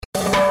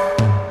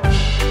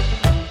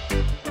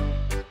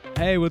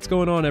Hey, what's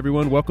going on,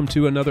 everyone? Welcome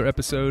to another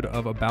episode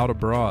of About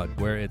Abroad,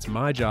 where it's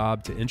my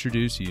job to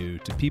introduce you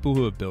to people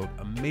who have built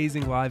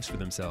amazing lives for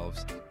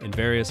themselves in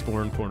various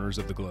foreign corners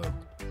of the globe.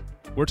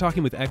 We're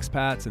talking with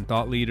expats and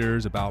thought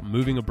leaders about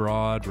moving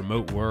abroad,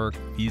 remote work,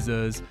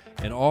 visas,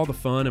 and all the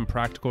fun and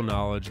practical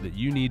knowledge that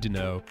you need to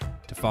know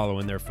to follow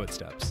in their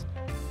footsteps.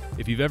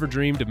 If you've ever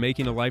dreamed of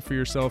making a life for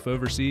yourself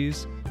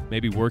overseas,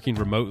 maybe working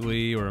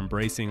remotely or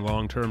embracing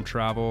long-term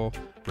travel,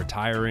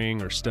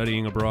 retiring or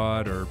studying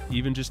abroad, or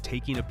even just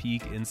taking a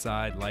peek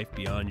inside life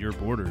beyond your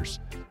borders,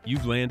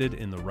 you've landed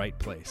in the right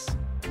place.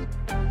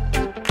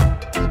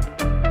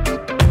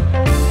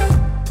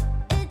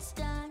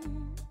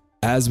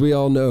 As we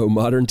all know,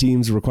 modern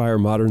teams require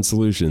modern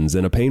solutions,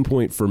 and a pain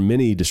point for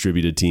many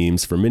distributed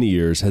teams for many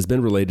years has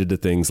been related to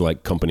things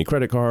like company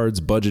credit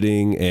cards,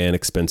 budgeting, and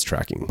expense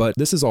tracking. But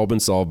this has all been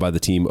solved by the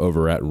team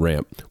over at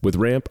Ramp. With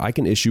Ramp, I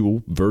can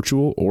issue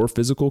virtual or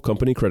physical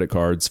company credit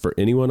cards for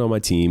anyone on my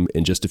team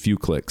in just a few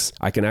clicks.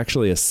 I can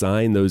actually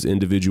assign those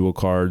individual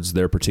cards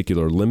their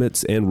particular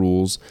limits and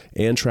rules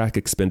and track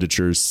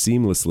expenditures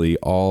seamlessly,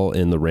 all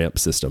in the Ramp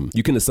system.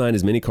 You can assign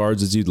as many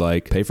cards as you'd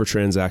like, pay for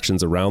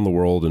transactions around the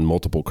world in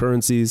multiple currencies,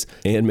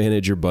 and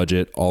manage your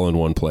budget all in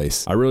one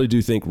place. I really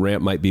do think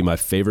Ramp might be my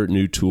favorite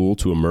new tool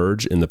to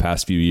emerge in the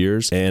past few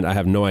years, and I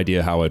have no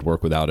idea how I'd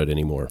work without it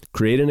anymore.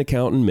 Create an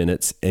account in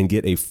minutes and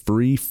get a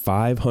free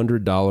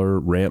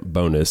 $500 Ramp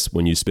bonus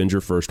when you spend your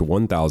first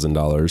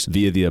 $1,000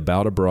 via the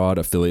About Abroad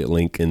affiliate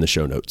link in the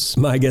show notes.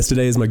 My guest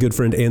today is my good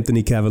friend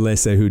Anthony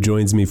Cavallese, who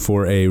joins me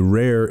for a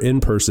rare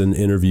in-person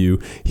interview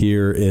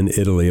here in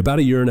Italy. About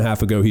a year and a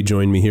half ago, he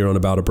joined me here on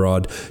About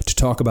Abroad to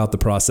talk about the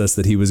process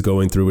that he was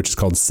going through, which is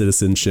called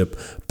citizenship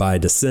by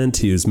descent.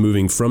 He is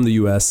moving from the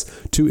US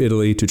to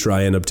Italy to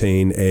try and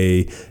obtain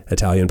an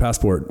Italian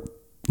passport.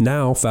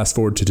 Now, fast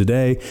forward to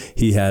today,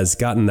 he has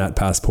gotten that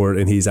passport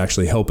and he's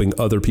actually helping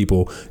other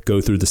people go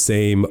through the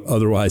same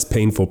otherwise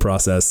painful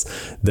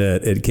process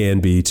that it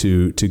can be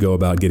to go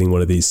about getting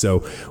one of these.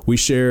 So we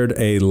shared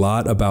a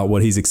lot about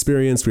what he's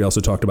experienced. We also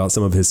talked about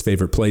some of his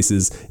favorite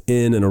places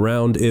in and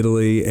around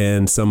Italy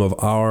and some of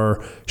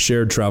our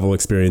shared travel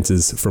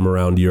experiences from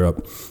around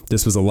Europe.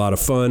 This was a lot of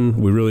fun.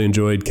 We really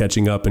enjoyed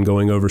catching up and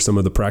going over some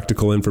of the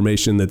practical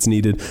information that's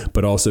needed,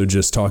 but also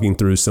just talking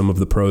through some of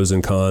the pros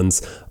and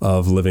cons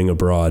of living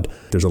abroad.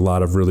 There's a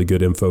lot of really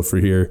good info for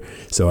here,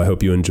 so I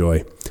hope you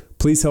enjoy.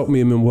 Please help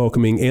me in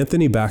welcoming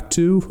Anthony back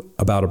to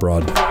About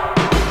Abroad.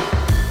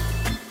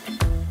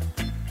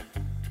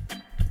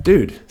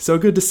 Dude, so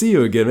good to see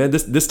you again, man.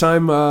 This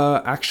time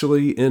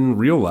actually in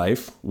real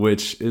life,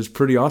 which is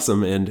pretty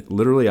awesome, and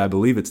literally I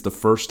believe it's the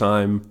first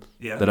time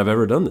that I've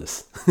ever done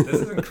this.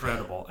 This is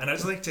incredible, and I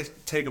just like to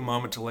take a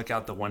moment to look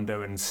out the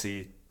window and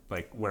see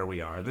like where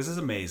we are. This is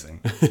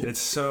amazing.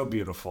 It's so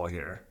beautiful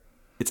here.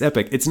 It's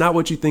epic. It's not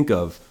what you think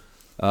of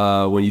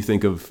when you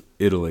think of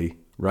Italy,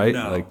 right?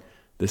 No. Like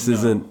this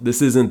isn't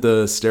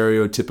the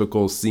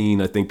stereotypical scene.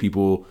 I think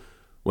people,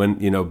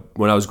 when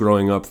I was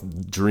growing up,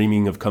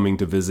 dreaming of coming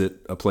to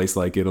visit a place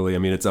like Italy. I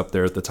mean, it's up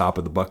there at the top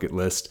of the bucket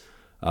list.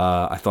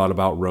 I thought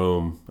about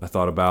Rome. I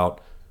thought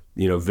about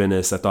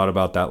Venice. I thought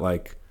about that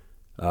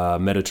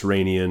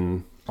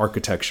Mediterranean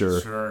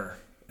architecture. Sure.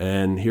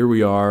 And here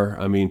we are.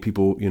 I mean,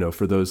 people,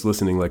 for those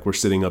listening, like we're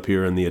sitting up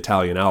here in the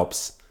Italian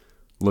Alps,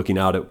 looking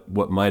out at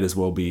what might as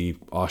well be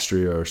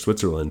Austria or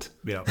Switzerland.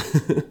 Yeah.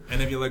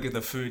 And if you look at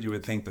the food, you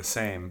would think the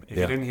same. If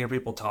you didn't hear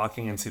people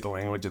talking and see the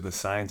language of the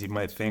signs, you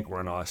might think we're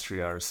in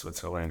Austria or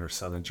Switzerland or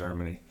southern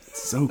Germany.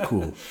 It's so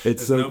cool.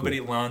 There's nobody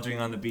lounging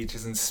on the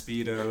beaches in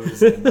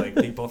Speedos and like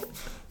people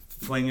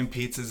flinging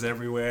pizzas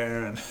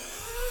everywhere. And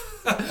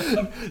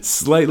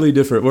slightly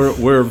different.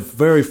 We're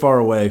very far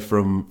away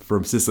from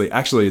Sicily.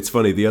 Actually, it's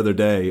funny. The other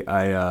day,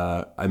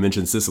 I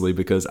mentioned Sicily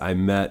because I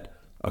met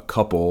a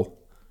couple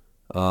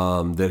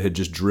that had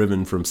just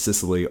driven from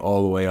Sicily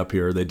all the way up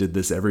here. They did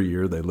this every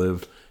year. They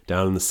live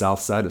down in the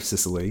south side of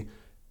Sicily,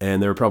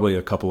 and they're probably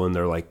a couple in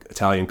their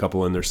Italian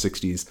couple in their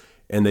 60s,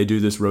 and they do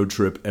this road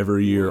trip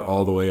every year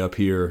all the way up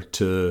here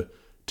to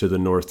the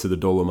north, to the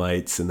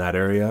Dolomites and that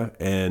area,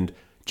 and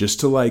just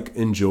to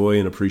enjoy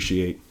and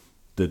appreciate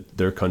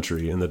their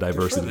country and the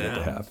diversity that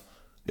they have.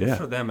 Yeah.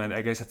 For them, and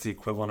I guess that's the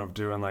equivalent of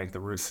doing the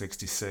Route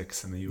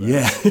 66 in the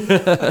U.S.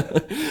 Yeah,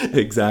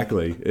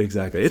 exactly.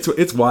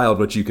 It's wild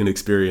what you can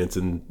experience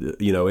in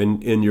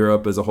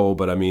Europe as a whole,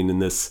 but I mean in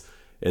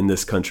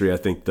this country, I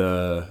think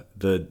the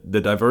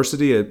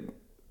diversity,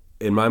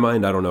 in my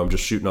mind, I don't know, I'm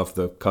just shooting off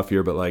the cuff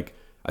here, but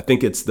I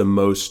think it's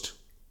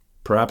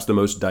perhaps the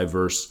most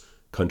diverse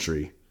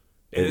country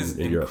in Europe. It is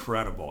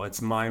incredible.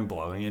 It's mind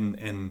blowing,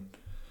 and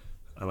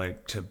I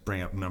like to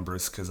bring up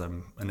numbers because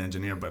I'm an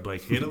engineer, but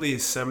Italy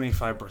is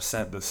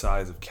 75% the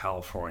size of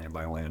California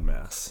by land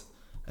mass.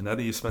 And now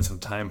that you've spent some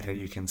time here,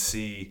 you can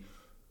see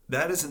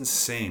that is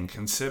insane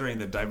considering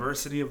the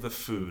diversity of the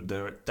food,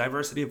 the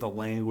diversity of the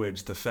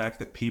language, the fact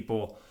that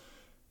people,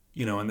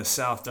 in the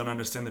South don't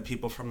understand the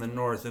people from the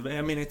North.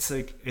 I mean, it's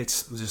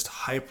just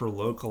hyper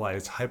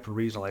localized, hyper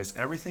regionalized.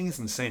 Everything is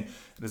insane.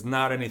 It is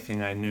not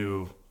anything I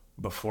knew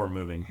before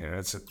moving here.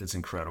 It's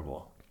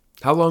incredible.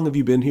 How long have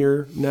you been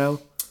here now?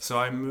 So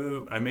I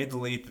made the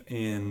leap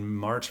in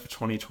March of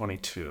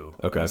 2022.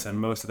 Okay. I spent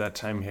most of that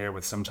time here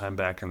with some time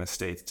back in the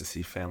States to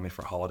see family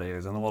for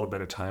holidays and a little bit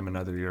of time in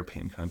other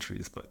European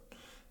countries. But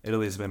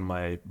Italy's been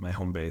my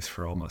home base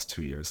for almost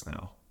 2 years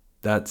now.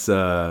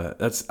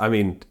 I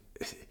mean,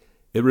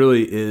 it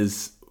really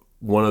is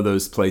one of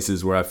those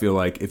places where I feel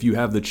like if you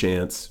have the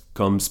chance,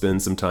 come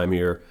spend some time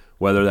here,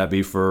 whether that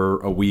be for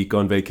a week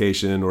on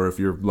vacation or if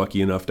you're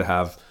lucky enough to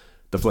have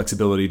the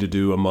flexibility to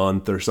do a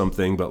month or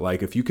something. But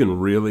like, if you can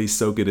really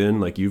soak it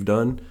in like you've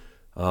done,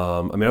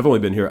 I mean,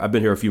 I've been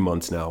here a few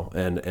months now,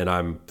 and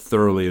I'm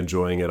thoroughly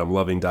enjoying it. I'm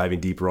loving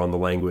diving deeper on the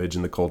language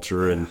and the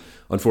culture, and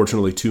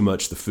unfortunately too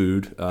much the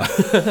food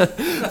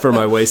for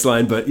my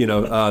waistline, but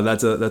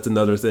that's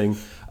another thing.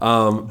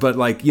 But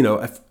like,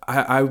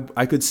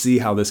 I could see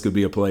how this could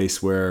be a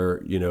place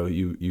where,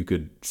 you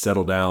could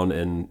settle down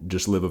and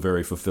just live a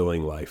very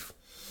fulfilling life.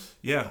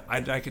 Yeah,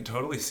 I could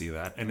totally see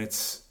that. And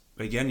it's,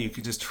 again, you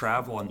could just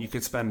travel and you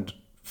could spend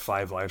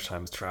 5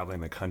 lifetimes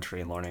traveling the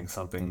country and learning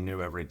something new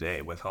every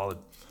day with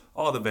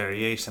all the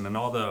variation and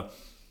all the,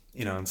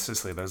 in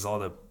Sicily, there's all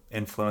the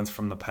influence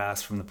from the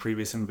past, from the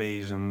previous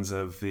invasions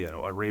of the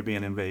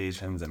Arabian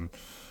invasions, and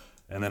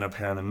then up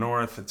here in the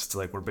north, it's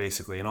like we're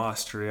basically in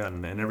Austria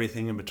and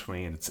everything in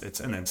between.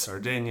 And then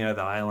Sardinia,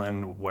 the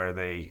island where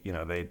they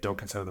don't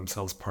consider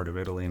themselves part of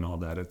Italy and all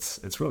that.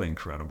 It's really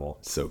incredible.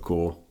 So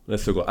cool.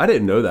 That's so cool. I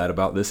didn't know that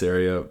about this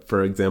area.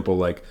 For example,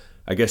 like,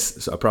 I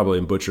guess I probably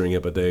am butchering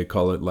it, but they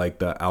call it like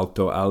the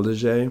Alto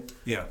Adige.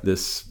 Yeah.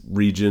 This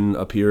region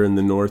up here in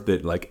the north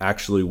that like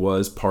actually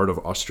was part of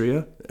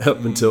Austria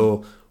up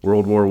until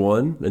World War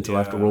I,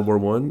 after World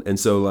War I. And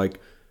so like,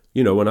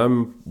 when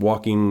I'm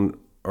walking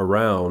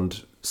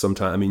around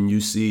sometime, I mean, you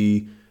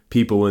see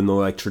people in the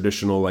like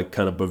traditional, like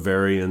kind of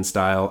Bavarian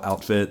style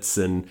outfits,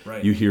 and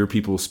right. You hear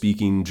people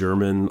speaking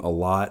German a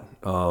lot.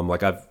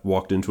 Like I've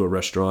walked into a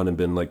restaurant and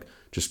been like,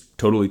 just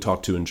totally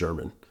talked to in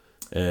German.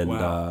 And,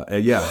 wow.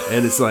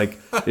 And it's like,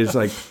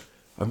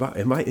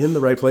 am I in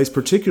the right place?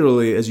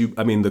 Particularly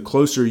the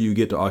closer you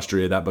get to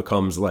Austria, that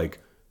becomes like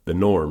the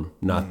norm,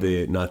 not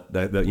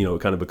that,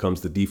 it kind of becomes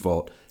the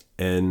default.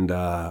 And,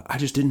 I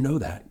just didn't know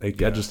that.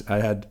 Like,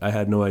 yeah. I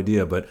had no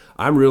idea, but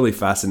I'm really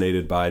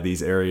fascinated by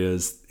these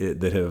areas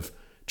that have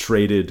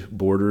traded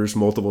borders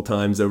multiple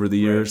times over the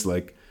years.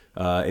 Right.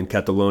 Like, in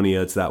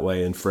Catalonia, it's that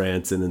way, in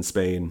France and in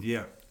Spain.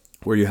 Yeah.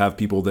 Where you have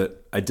people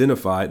that they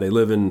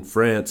live in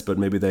France, but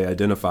maybe they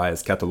identify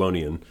as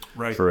Catalonian,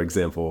 right. For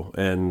example.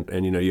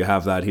 And you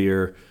have that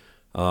here.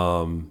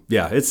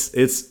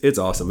 It's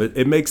awesome.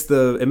 It makes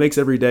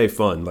every day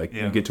fun. Like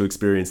you get to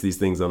experience these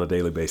things on a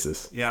daily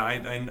basis. Yeah,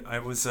 I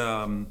was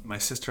my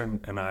sister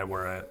and I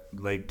were at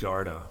Lake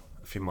Garda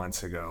a few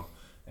months ago,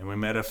 and we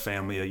met a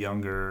family, a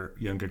younger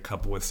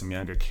couple with some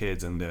younger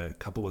kids, and the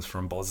couple was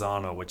from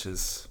Bolzano, which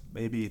is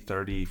maybe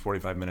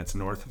 30-45 minutes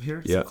north of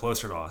here, so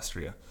closer to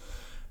Austria.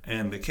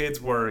 And the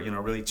kids were,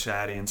 really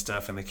chatty and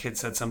stuff. And the kid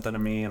said something to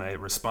me, and I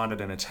responded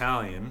in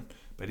Italian,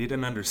 but he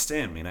didn't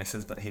understand me. And I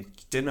said, but he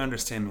didn't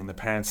understand me. And the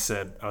parents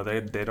said, oh,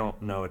 they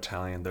don't know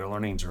Italian. They're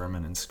learning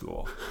German in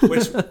school,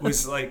 which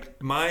was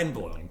like mind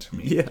blowing to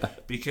me. Yeah.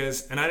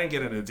 Because, and I didn't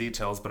get into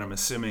details, but I'm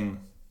assuming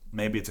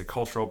maybe it's a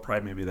cultural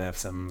pride. Maybe they have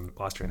some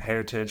Austrian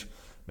heritage.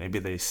 Maybe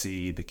they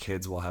see the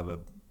kids will have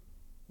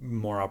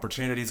more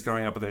opportunities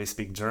growing up if they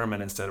speak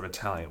German instead of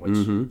Italian, which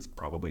is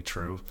probably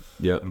true,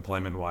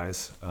 employment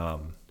wise.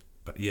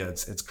 But yeah,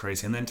 it's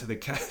crazy. And then to the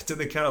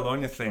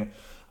Catalonia thing,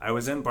 I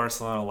was in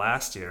Barcelona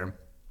last year,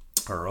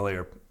 or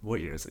earlier. What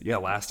year is it? Yeah,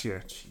 last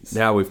year. Jeez.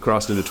 Now we've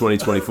crossed into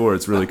 2024.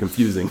 It's really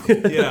confusing.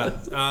 Yeah,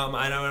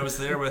 I know. I was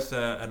there with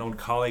an old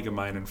colleague of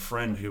mine and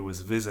friend who was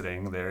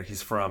visiting there.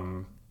 He's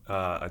from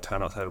a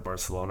town outside of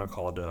Barcelona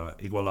called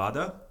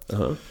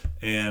Igualada,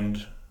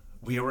 and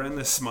we were in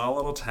this small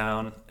little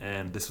town,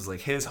 and this was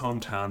like his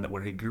hometown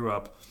where he grew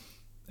up.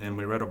 And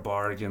we were at a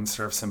bar again,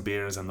 served some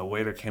beers, and the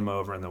waiter came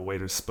over, and the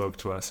waiter spoke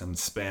to us in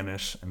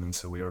Spanish, and then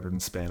so we ordered in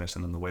Spanish,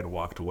 and then the waiter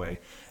walked away.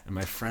 And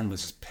my friend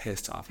was just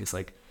pissed off. He's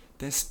like,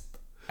 this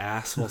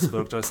asshole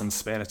spoke to us in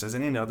Spanish. Doesn't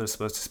he know they're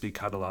supposed to speak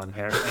Catalan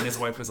here? And his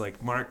wife was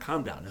like, Mark,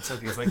 calm down. It's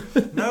okay. He's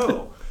like,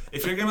 no,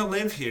 if you're going to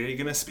live here, you're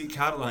going to speak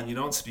Catalan. You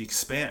don't speak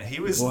Spanish.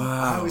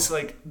 I was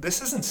like,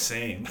 this is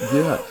insane.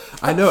 Yeah,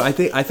 I know. I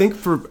think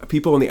for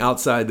people on the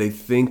outside, they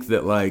think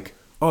that like,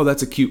 oh,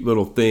 that's a cute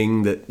little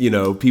thing that,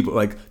 people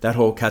like that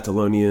whole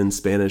Catalonian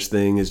Spanish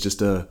thing is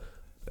just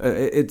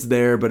it's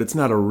there, but it's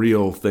not a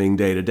real thing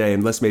day to day,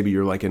 unless maybe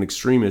you're like an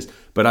extremist.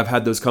 But I've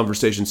had those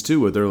conversations too,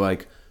 where they're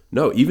like,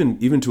 no,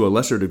 even to a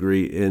lesser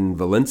degree in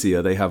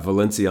Valencia, they have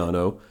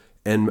Valenciano.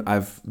 And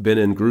I've been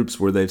in groups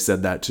where they've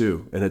said that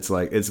too. And it's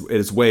like,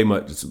 it's way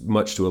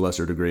much to a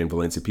lesser degree in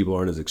Valencia. People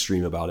aren't as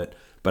extreme about it.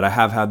 But I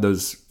have had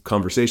those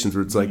conversations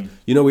where it's like,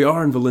 we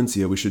are in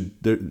Valencia.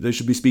 They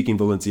should be speaking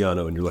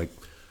Valenciano. And you're like,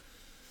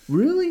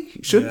 really?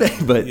 Should they?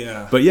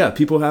 But yeah,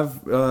 people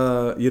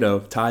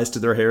have ties to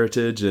their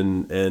heritage,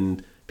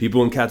 and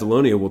people in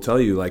Catalonia will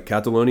tell you like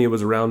Catalonia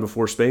was around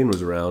before Spain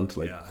was around.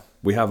 Like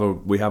we have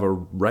a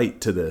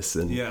right to this,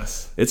 and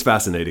Yes. it's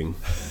fascinating.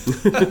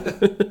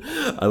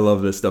 I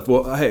love this stuff.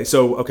 Well, hey,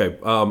 so okay,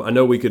 I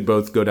know we could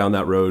both go down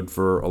that road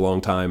for a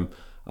long time,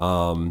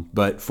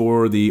 but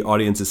for the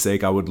audience's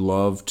sake, I would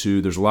love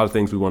to. There's a lot of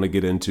things we want to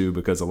get into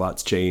because a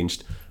lot's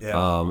changed,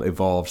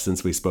 evolved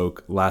since we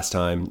spoke last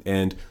time,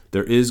 and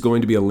there is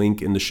going to be a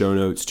link in the show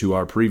notes to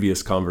our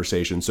previous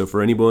conversation. So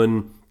for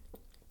anyone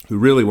who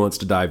really wants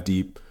to dive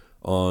deep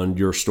on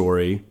your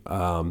story,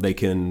 they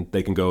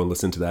can go and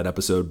listen to that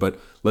episode. But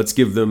let's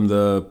give them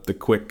the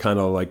quick kind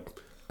of like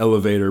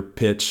elevator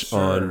pitch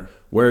on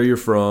where you're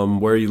from,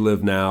 where you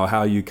live now,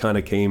 how you kind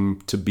of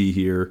came to be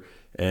here,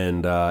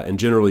 and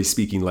generally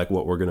speaking, like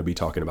what we're going to be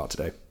talking about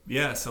today.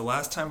 Yeah, so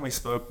last time we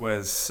spoke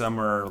was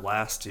summer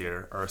last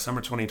year, or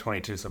summer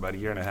 2022, so about a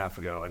year and a half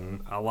ago,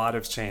 and a lot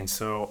has changed.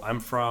 So I'm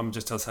from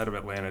just outside of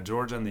Atlanta,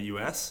 Georgia in the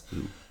U.S.,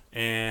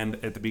 and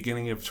at the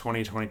beginning of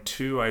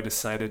 2022, I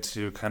decided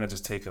to kind of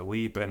just take a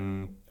leap,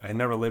 and I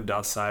never lived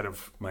outside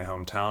of my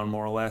hometown,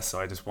 more or less, so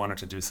I just wanted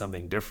to do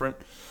something different.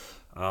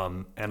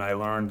 And I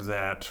learned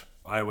that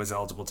I was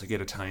eligible to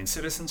get Italian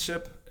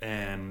citizenship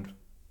and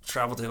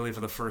traveled to Italy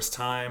for the first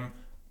time,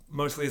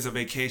 mostly as a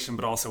vacation,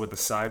 but also with a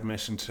side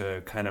mission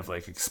to kind of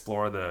like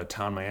explore the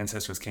town my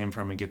ancestors came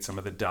from and get some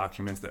of the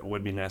documents that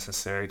would be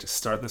necessary to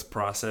start this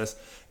process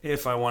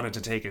if I wanted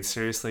to take it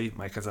seriously.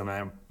 My cousin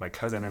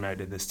and I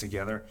did this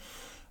together.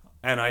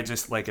 And I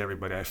just, like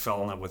everybody, I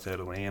fell in love with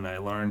Italy, and I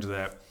learned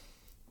that,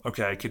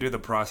 okay, I could do the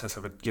process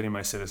of getting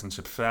my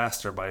citizenship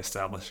faster by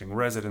establishing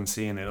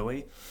residency in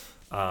Italy,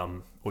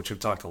 which we've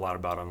talked a lot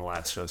about on the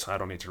last show, so I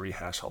don't need to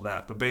rehash all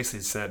that. But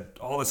basically said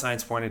all the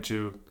signs pointed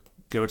to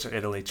go to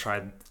Italy,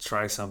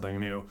 try something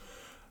new.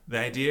 The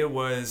idea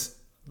was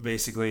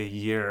basically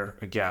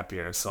a gap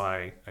year. So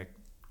I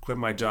quit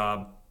my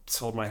job,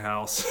 sold my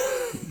house.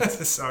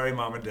 Sorry,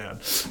 Mom and Dad.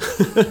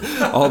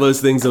 All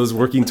those things I was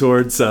working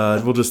towards,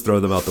 we'll just throw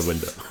them out the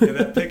window. Yeah,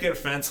 that picket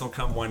fence will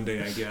come one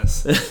day, I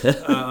guess.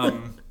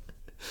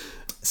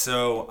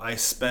 So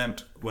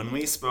when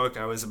we spoke,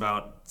 I was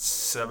about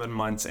 7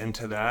 months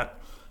into that.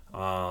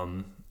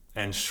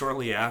 And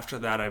shortly after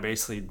that, I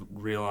basically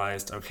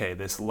realized, okay,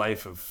 this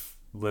life of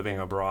living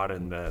abroad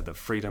and the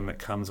freedom that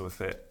comes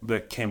with it,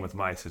 that came with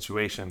my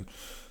situation,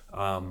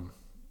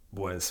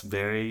 was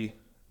very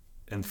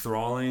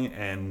enthralling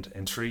and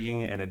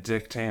intriguing and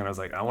addicting. And I was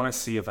like, I want to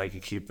see if I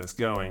could keep this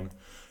going.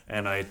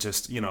 And I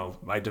just,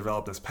 I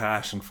developed this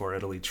passion for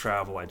Italy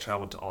travel. I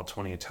traveled to all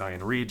 20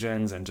 Italian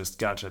regions and just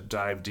got to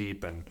dive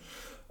deep. And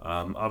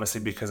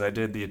obviously, because I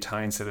did the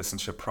Italian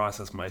citizenship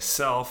process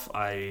myself,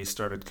 I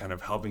started kind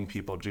of helping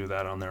people do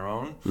that on their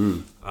own.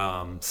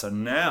 So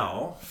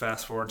now,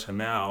 fast forward to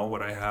now,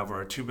 what I have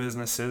are two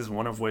businesses,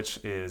 one of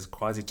which is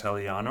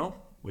Quasitaliano,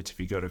 which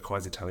if you go to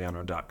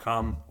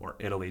quasitaliano.com or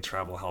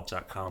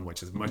italytravelhelp.com,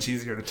 which is much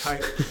easier to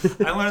type.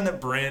 I learned that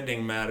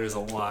branding matters a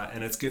lot,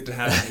 and it's good to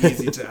have an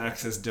easy to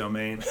access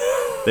domain.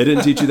 They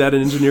didn't teach you that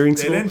in engineering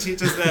school? They didn't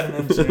teach us that in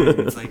engineering.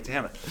 It's like,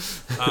 damn it.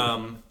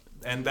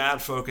 And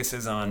that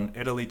focuses on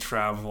Italy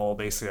travel.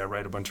 Basically, I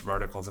write a bunch of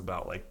articles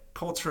about like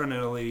culture in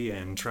Italy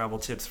and travel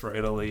tips for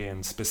Italy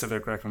and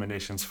specific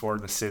recommendations for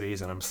the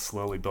cities. And I'm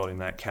slowly building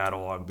that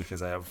catalog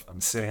because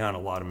I'm sitting on a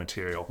lot of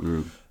material,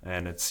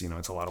 and it's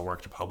a lot of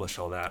work to publish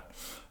all that.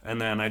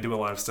 And then I do a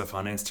lot of stuff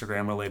on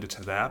Instagram related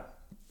to that.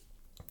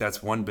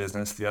 That's one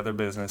business. The other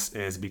business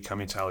is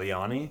Become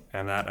Italiani,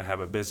 and that I have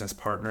a business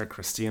partner,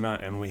 Christina,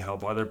 and we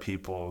help other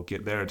people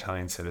get their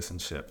Italian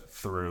citizenship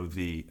through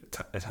the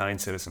Italian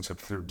citizenship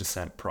through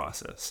descent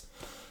process.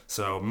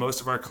 So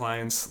most of our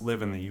clients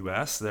live in the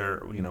U.S.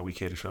 We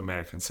cater to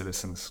American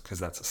citizens because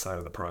that's the side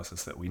of the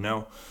process that we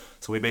know.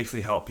 So we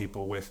basically help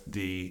people with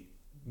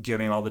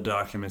getting all the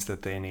documents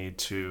that they need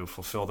to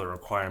fulfill the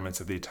requirements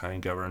of the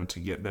Italian government to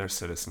get their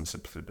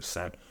citizenship through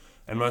descent.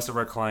 And most of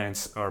our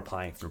clients are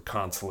applying through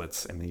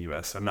consulates in the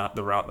U.S., so not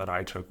the route that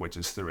I took, which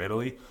is through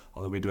Italy,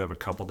 although we do have a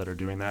couple that are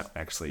doing that,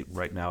 actually,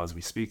 right now as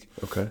we speak.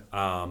 Okay.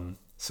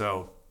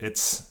 So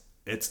it's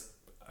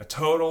a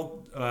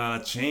total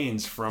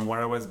change from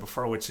where I was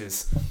before, which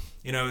is,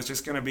 it was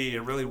just going to be,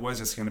 it really was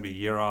just going to be a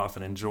year off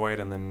and enjoy it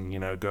and then,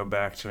 go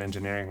back to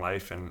engineering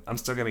life. And I'm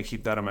still going to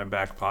keep that in my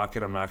back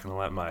pocket. I'm not going to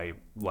let my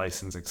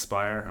license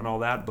expire and all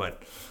that,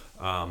 but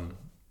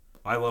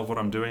I love what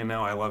I'm doing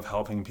now. I love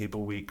helping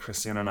people.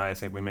 Christina and I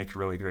think we make a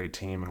really great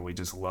team, and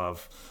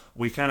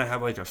we kind of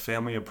have like a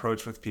family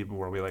approach with people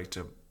where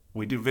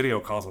we do video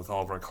calls with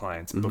all of our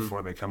clients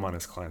before they come on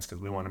as clients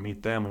because we want to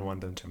meet them. We want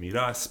them to meet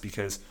us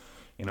because,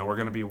 we're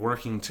going to be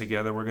working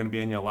together. We're going to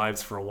be in your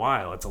lives for a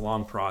while. It's a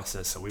long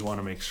process, so we want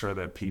to make sure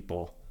that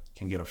people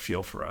can get a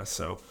feel for us.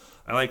 So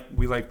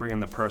we like bringing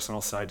the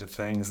personal side to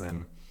things,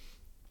 and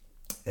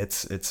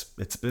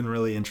it's been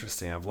really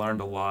interesting. I've learned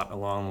a lot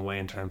along the way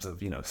in terms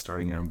of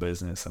starting your own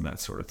business and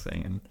that sort of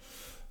thing,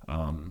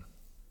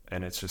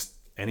 and it's just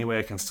any way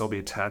I can still be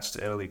attached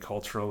to Italy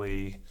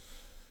culturally,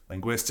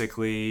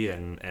 linguistically,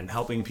 and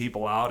helping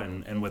people out,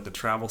 and with the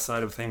travel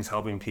side of things,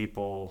 helping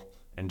people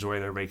enjoy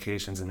their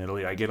vacations in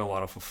Italy. I get a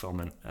lot of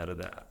fulfillment out of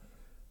that.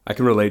 I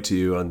can relate to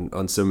you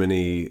on so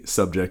many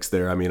subjects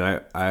there. I mean,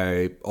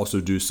 I also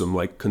do some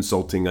like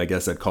consulting, I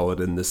guess I'd call it,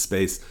 in this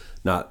space,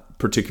 not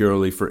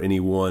particularly for any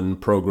one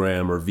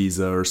program or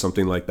visa or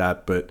something like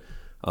that. But,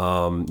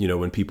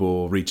 when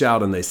people reach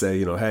out and they say,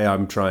 hey,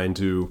 I'm trying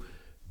to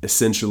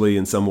essentially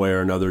in some way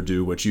or another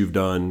do what you've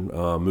done,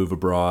 move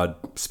abroad,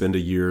 spend a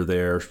year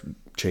there,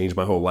 change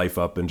my whole life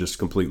up and just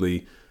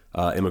completely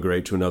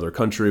immigrate to another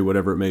country,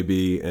 whatever it may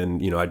be.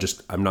 And,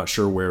 I'm not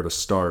sure where to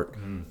start.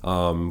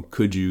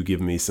 Could you give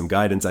me some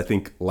guidance? I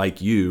think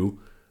like you,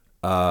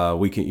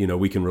 we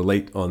can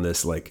relate on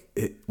this. Like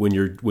when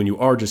you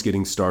are just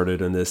getting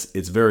started in this,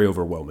 it's very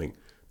overwhelming.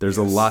 There's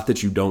a lot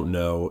that you don't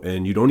know,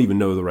 and you don't even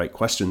know the right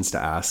questions to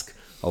ask.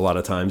 A lot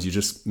of times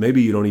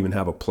maybe you don't even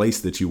have a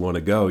place that you want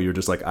to go. You're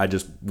just like, I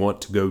just want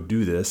to go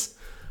do this.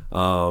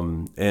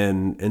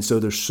 And so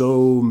there's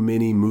so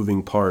many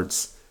moving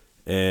parts,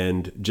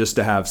 and just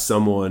to have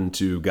someone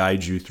to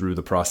guide you through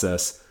the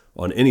process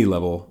on any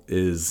level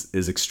is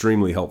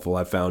extremely helpful.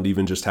 I've found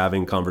even just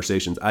having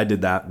conversations. I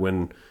did that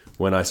when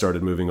I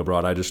started moving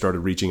abroad. I just started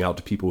reaching out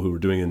to people who were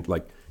doing it,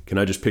 like, can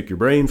I just pick your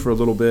brain for a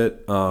little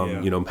bit?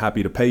 I'm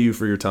happy to pay you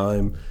for your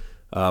time,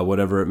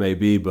 whatever it may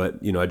be. But,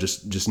 I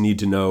just need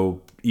to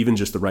know even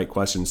just the right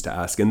questions to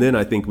ask. And then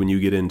I think when you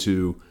get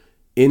into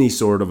any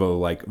sort of a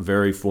like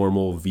very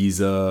formal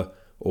visa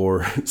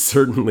or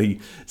certainly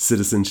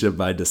citizenship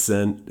by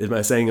descent, am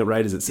I saying it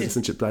right? Is it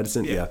citizenship by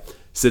descent? Yeah.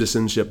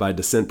 Citizenship by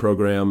descent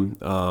program.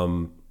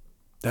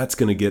 That's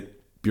going to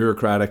get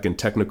bureaucratic and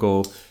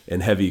technical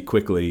and heavy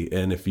quickly.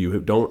 And if you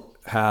don't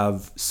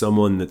have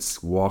someone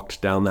that's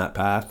walked down that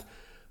path,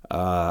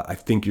 I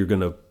think you're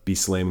going to be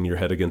slamming your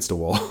head against a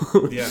wall.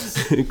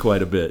 Yes.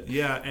 Quite a bit.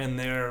 Yeah, and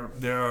there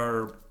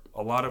are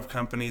a lot of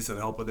companies that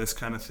help with this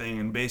kind of thing,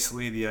 and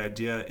basically the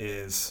idea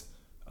is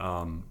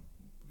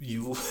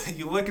you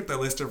look at the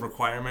list of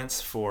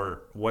requirements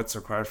for what's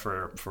required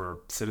for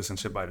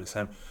citizenship by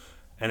descent,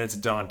 and it's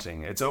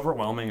daunting. It's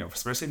overwhelming,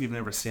 especially if you've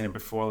never seen it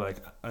before, like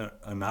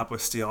an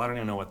apostille. I don't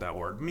even know what that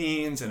word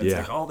means, and it's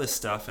like all this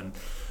stuff, and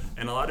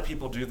a lot of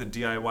people do the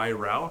DIY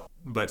route,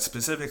 but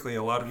specifically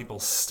a lot of people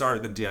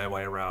start the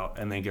DIY route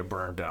and they get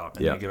burned out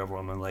and they get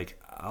overwhelmed and like,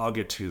 I'll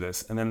get to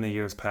this, and then the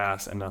years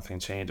pass and nothing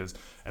changes.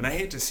 And I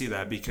hate to see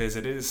that, because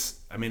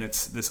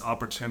it's this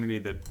opportunity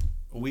that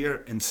we are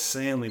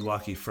insanely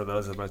lucky, for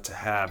those of us to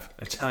have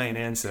Italian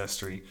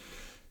ancestry,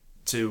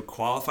 to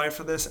qualify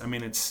for this. I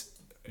mean, it's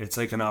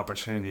like an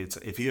opportunity.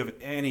 If you have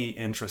any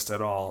interest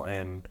at all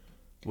in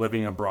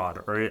living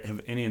abroad, or have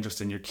any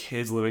interest in your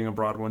kids living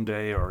abroad one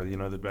day, or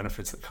the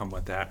benefits that come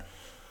with that,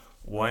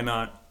 why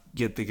not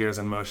get the gears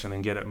in motion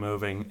and get it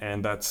moving?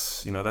 And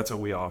that's what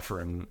we offer,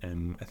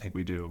 and I think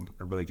we do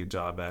a really good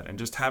job at. And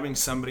just having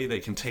somebody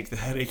that can take the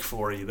headache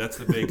for you, that's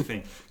the big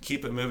thing.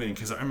 Keep it moving,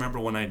 because I remember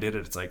when I did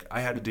it, it's like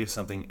I had to do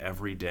something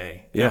every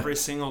day. Every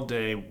single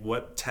day.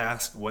 What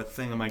task, what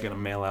thing am I going to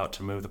mail out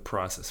to move the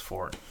process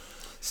forward?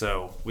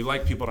 So we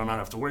like people to not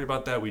have to worry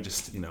about that. We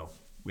just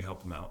we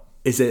help them out.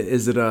 Is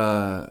it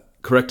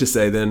correct to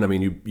say then, I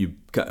mean, you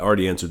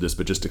already answered this,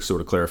 but just to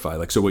sort of clarify,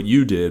 like, so what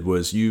you did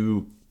was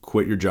you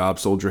quit your job,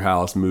 sold your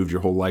house, moved your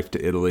whole life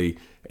to Italy,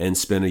 and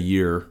spent a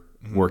year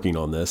working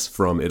on this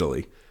from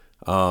Italy.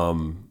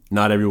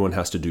 Not everyone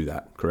has to do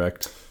that,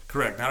 correct?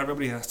 Correct. Not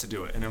everybody has to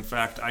do it. And in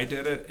fact, I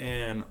did it,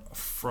 and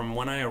from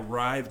when I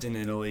arrived in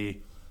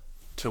Italy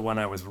to when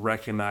I was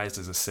recognized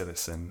as a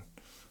citizen,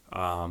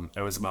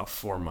 it was about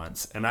 4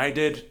 months. And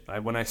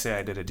when I say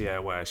I did a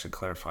DIY, I should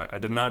clarify. I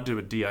did not do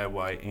a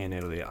DIY in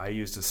Italy. I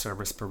used a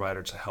service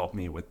provider to help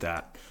me with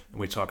that.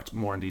 And we talked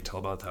more in detail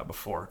about that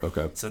before.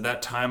 Okay. So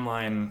that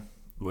timeline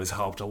was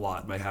helped a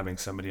lot by having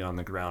somebody on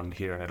the ground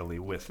here in Italy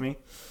with me.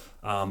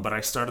 But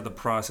I started the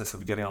process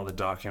of getting all the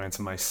documents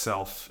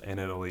myself in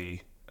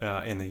Italy,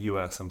 in the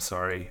U.S.,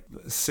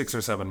 6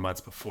 or 7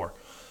 months before.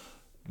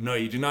 No,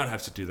 you do not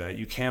have to do that.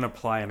 You can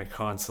apply in a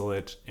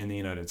consulate in the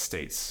United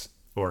States.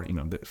 Or,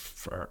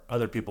 for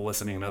other people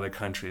listening in other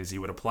countries, you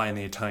would apply in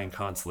the Italian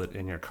consulate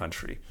in your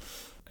country.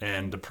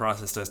 And the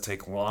process does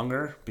take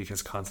longer,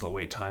 because consulate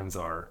wait times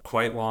are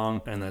quite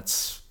long, and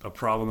that's a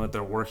problem that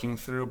they're working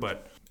through.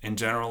 But in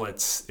general,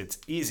 it's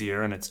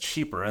easier and it's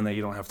cheaper, and that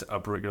you don't have to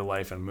uproot your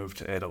life and move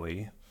to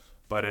Italy.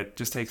 But it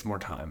just takes more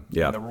time.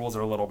 Yeah. And the rules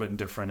are a little bit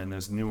different, and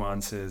there's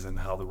nuances and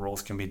how the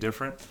rules can be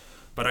different.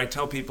 But I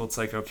tell people, it's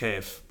like, okay,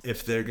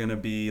 if they're going to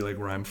be like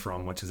where I'm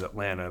from, which is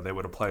Atlanta, they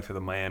would apply for the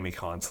Miami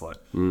consulate.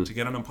 To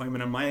get an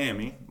appointment in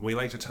Miami, we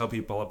like to tell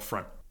people up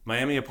front,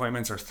 Miami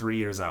appointments are 3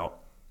 years out.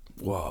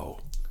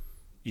 Whoa.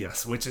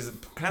 Yes, which is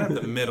kind of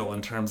the middle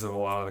in terms of a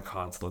lot of the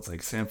consulates.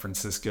 Like San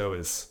Francisco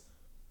is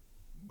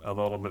a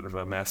little bit of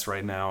a mess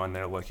right now, and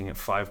they're looking at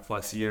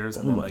 5+ years.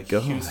 And my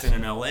God. Houston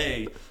and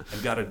LA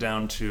have got it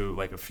down to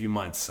like a few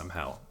months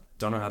somehow.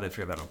 Don't know how they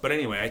figure that out. But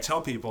anyway, I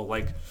tell people,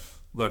 like,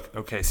 look,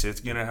 okay, so it's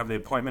going to have the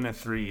appointment in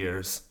 3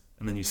 years,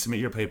 and then you submit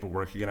your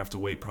paperwork. You're going to have to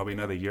wait probably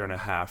another 1.5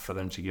 years for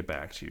them to get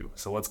back to you.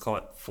 So let's call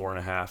it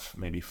 4.5,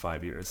 maybe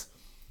 5 years.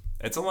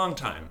 It's a long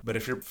time, but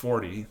if you're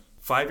 40,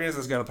 5 years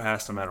is going to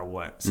pass no matter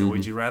what. So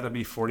would you rather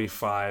be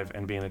 45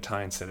 and be an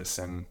Italian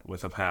citizen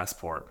with a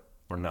passport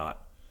or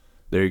not?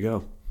 There you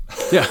go.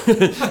 Yeah.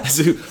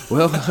 So,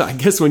 well, I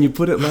guess when you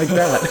put it like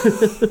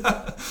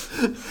that,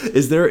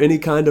 is there any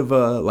kind of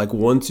like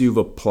once you've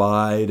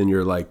applied and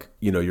you're like,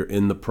 you're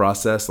in the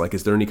process, like,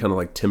 is there any kind of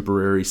like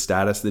temporary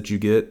status that you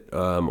get?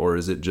 Or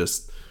is it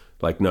just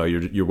like, no,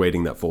 you're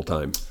waiting that full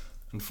time?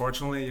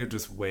 Unfortunately, you're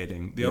just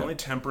waiting. The only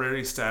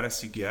temporary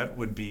status you get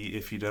would be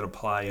if you did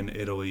apply in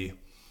Italy,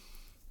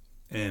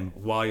 and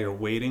while you're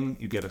waiting,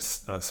 you get a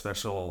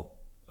special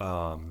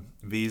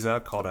visa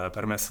called a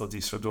permesso di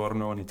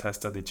soggiorno in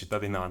testa di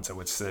cittadinanza,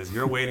 which says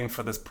you're waiting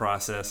for this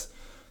process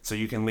so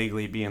you can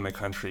legally be in the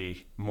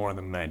country more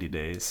than 90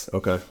 days.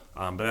 Okay.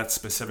 But that's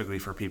specifically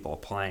for people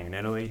applying in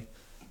Italy.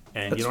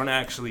 And you don't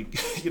actually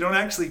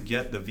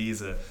get the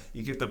visa.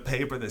 You get the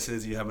paper that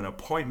says you have an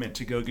appointment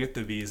to go get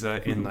the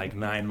visa in like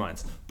 9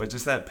 months. But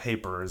just that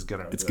paper is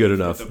good. It's good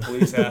enough. If the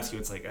police ask you,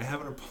 it's like, I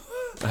have an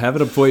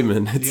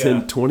appointment. It's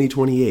in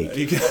 2028.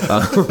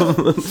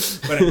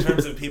 But in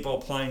terms of people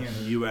applying in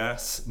the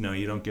U.S., no,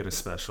 you don't get a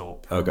special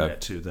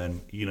permit to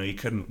then. You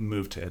couldn't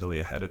move to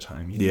Italy ahead of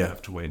time. You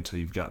have to wait until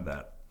you've got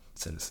that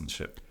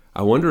citizenship.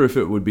 I wonder if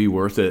it would be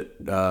worth it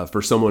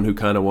for someone who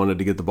kind of wanted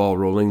to get the ball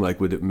rolling. Like,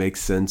 would it make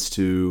sense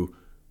to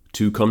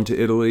come to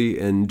Italy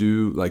and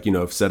do like,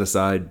 set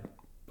aside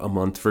a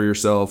month for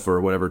yourself or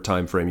whatever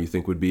time frame you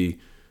think would be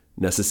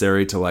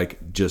necessary to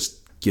like just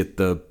get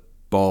the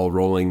ball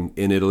rolling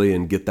in Italy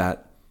and get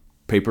that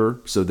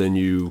paper, so then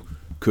you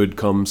could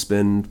come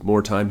spend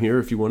more time here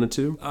if you wanted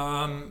to?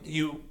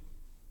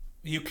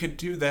 You could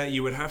do that.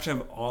 You would have to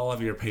have all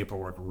of your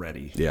paperwork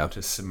ready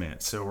to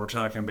submit. So we're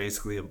talking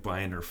basically a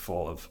binder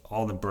full of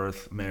all the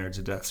birth, marriage,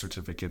 and death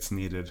certificates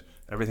needed,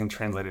 everything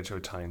translated to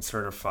Italian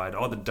certified,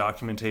 all the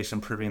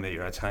documentation proving that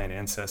your Italian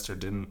ancestor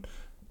didn't,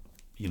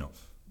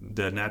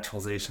 the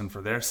naturalization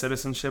for their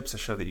citizenship to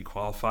show that you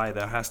qualify,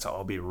 that has to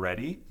all be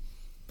ready.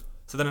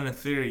 So then in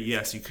theory,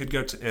 yes, you could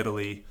go to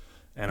Italy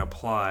and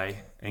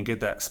apply and get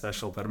that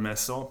special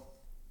permesso,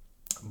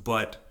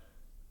 but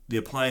the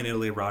apply in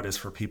Italy route is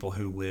for people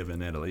who live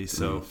in Italy.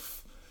 So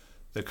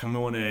the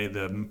comune,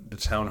 the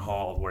town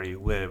hall where you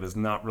live, is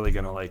not really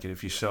going to like it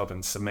if you show up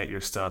and submit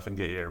your stuff and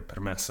get your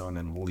permesso and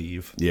then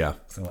leave. Yeah,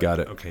 so got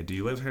it. Okay, do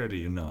you live here or do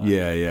you not?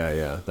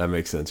 Yeah. That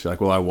makes sense. You're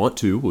like, well, I want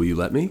to. Will you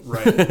let me?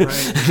 Right.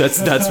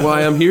 That's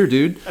why I'm here,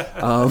 dude.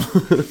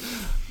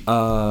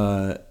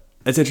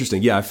 It's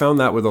interesting. Yeah, I found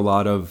that with a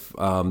lot of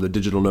the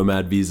digital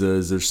nomad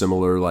visas. They're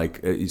similar. Like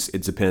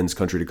it depends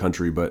country to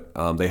country, but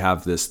they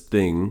have this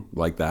thing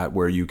like that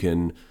where you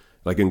can,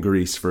 like in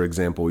Greece, for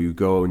example, you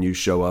go and you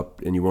show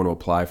up and you want to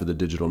apply for the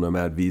digital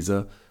nomad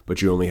visa,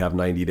 but you only have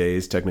 90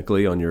 days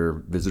technically on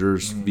your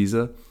visitor's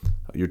visa,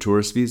 your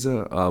tourist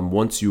visa.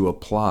 Once you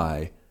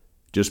apply,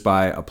 just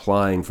by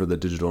applying for the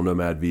digital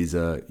nomad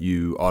visa,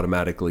 you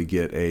automatically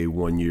get a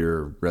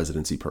 1-year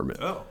residency permit.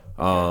 Oh.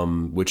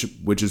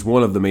 Which is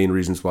one of the main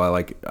reasons why,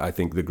 like, I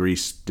think the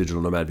Greece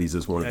digital nomad visa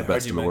is one of the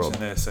best in the world. I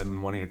heard you mention this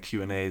in one of your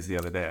Q&As the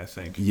other day, I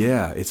think.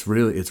 Yeah, it's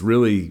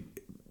really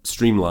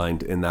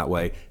streamlined in that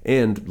way.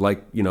 And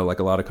like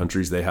a lot of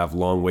countries, they have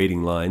long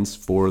waiting lines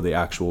for the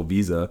actual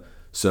visa.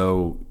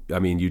 So, I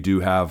mean, you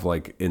do have,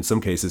 like, in some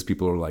cases,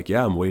 people are like,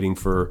 yeah, I'm waiting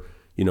for,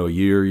 a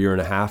year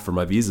and a half for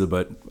my visa,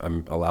 but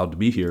I'm allowed to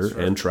be here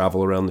and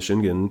travel around the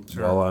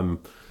Schengen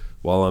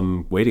while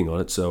I'm waiting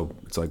on it. So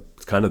it's like,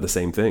 it's kind of the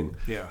same thing.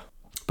 Yeah.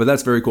 But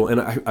that's very cool.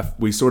 And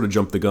we sort of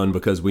jumped the gun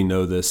because we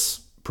know this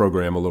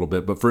program a little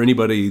bit. But for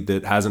anybody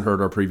that hasn't heard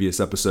our previous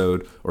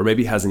episode, or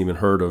maybe hasn't even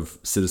heard of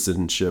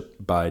citizenship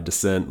by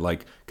descent,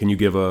 like, can you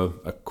give a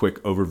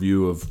quick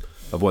overview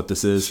of what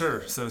this is?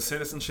 Sure. So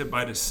citizenship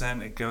by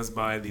descent, it goes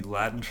by the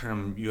Latin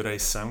term iure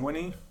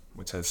sanguine,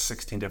 which has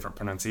 16 different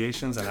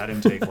pronunciations, and I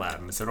didn't take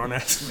Latin, so don't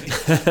ask me.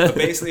 But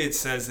basically it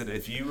says that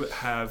if you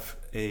have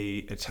a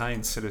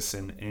Italian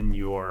citizen in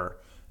your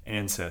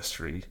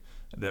ancestry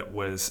that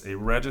was a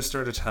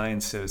registered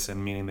Italian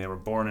citizen, meaning they were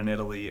born in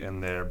Italy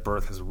and their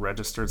birth is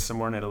registered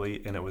somewhere in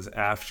Italy, and it was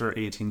after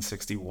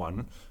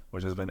 1861,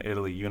 which has been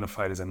Italy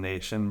unified as a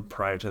nation.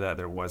 Prior to that,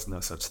 there was no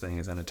such thing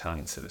as an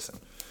Italian citizen.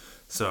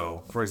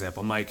 So, for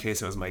example, in my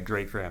case, it was my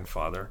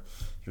great-grandfather.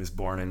 He was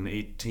born in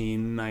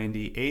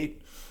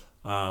 1898,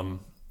 and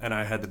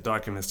I had the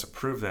documents to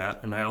prove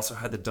that, and I also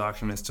had the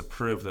documents to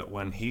prove that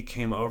when he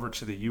came over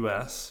to the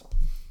U.S.,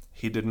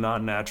 he did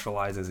not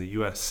naturalize as a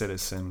U.S.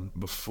 citizen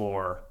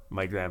before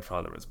my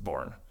grandfather was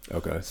born.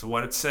 Okay. So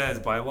what it says,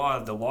 by law,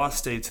 the law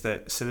states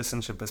that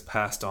citizenship is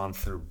passed on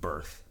through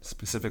birth,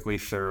 specifically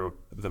through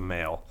the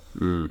male.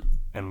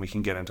 And we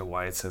can get into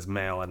why it says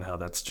male and how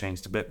that's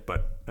changed a bit,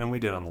 and we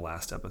did on the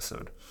last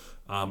episode.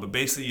 But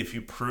basically, if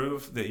you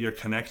prove that you're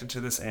connected to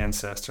this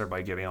ancestor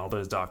by getting all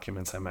those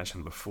documents I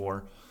mentioned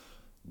before,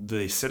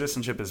 the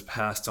citizenship is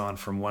passed on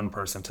from one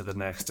person to the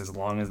next as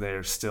long as they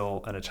are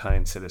still an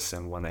Italian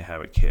citizen when they have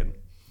a kid.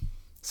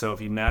 So if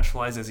you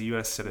naturalize as a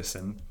U.S.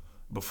 citizen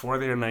before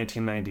the year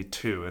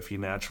 1992, if you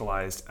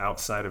naturalized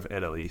outside of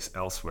Italy,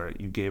 elsewhere,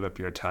 you gave up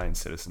your Italian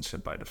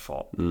citizenship by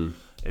default.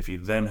 If you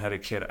then had a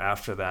kid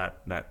after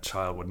that, that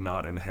child would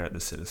not inherit the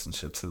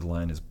citizenship, so the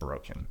line is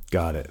broken.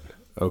 Got it.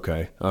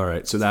 Okay. All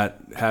right. So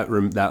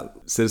that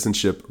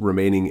citizenship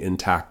remaining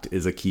intact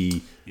is a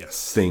key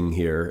thing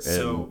here.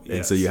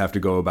 And so you have to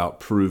go about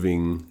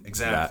proving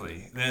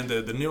exactly. Then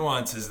the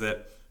nuance is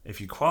that if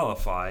you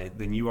qualify,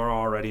 then you are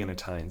already an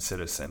Italian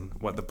citizen.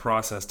 What the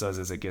process does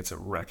is it gets it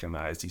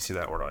recognized. You see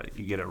that word?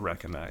 You get it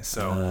recognized.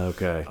 So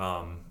okay.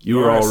 You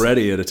were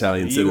already an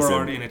Italian citizen. You were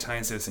already an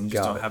Italian citizen. You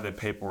just don't have the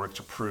paperwork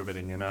to prove it,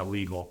 and you're not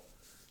legal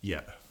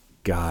yet.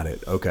 Got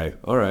it. Okay.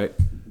 All right.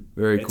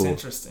 Very cool.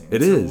 It's interesting.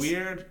 It's a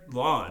weird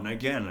law. And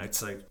again,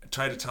 it's like, I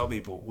try to tell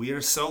people, we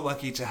are so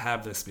lucky to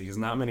have this because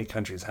not many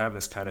countries have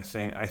this kind of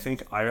thing. I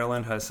think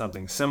Ireland has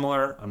something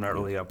similar. I'm not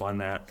really up on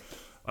that.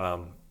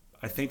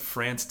 I think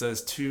France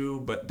does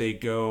too, but they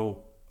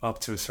go up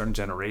to a certain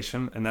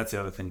generation. And that's the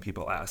other thing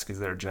people ask, is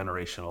there a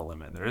generational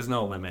limit? There is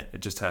no limit.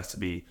 It just has to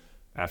be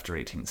after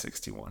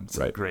 1861.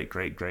 So great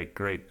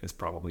is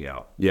probably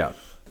out. Yeah.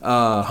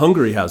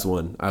 Hungary has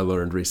one, I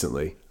learned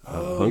recently.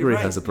 Hungary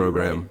has a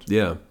program.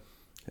 Yeah.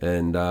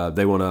 And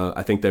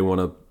I think they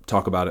want to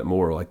talk about it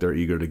more. Like they're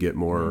eager to get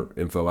more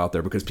info out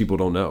there because people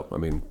don't know. I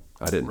mean,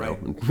 I didn't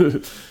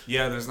know.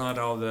 Yeah, there's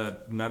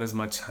not as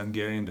much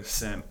Hungarian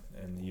descent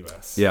in the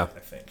U.S. Yeah, I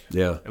think.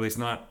 Yeah, at least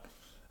not.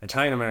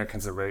 Italian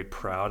Americans are very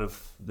proud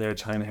of their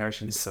Italian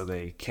heritage, so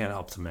they can't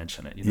help to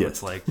mention it.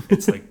 It's like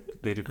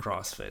they do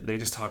CrossFit. They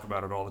just talk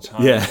about it all the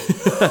time. Yeah,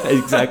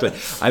 exactly.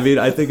 I mean,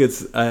 I think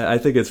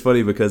it's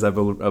funny because I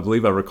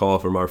believe I recall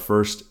from our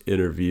first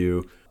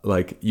interview,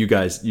 like you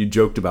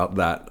joked about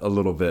that a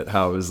little bit,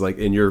 how it was like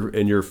in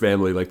your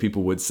family, like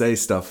people would say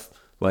stuff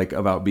like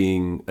about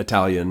being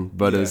Italian,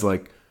 but it's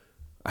like,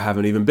 I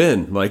haven't even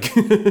been like.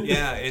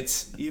 Yeah,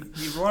 it's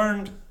you've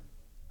learned.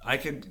 I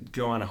could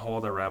go on a whole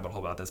other rabbit hole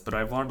about this, but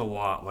I've learned a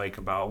lot, like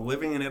about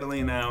living in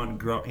Italy now and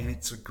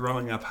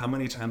growing up. How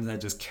many times I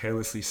just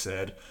carelessly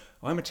said,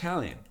 "Oh, I'm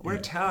Italian. We're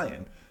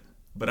Italian,"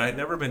 but I'd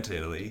never been to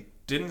Italy.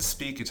 Didn't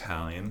speak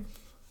Italian.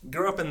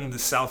 Grew up in the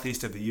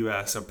southeast of the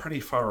U.S., so pretty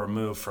far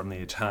removed from the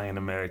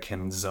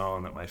Italian-American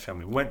zone that my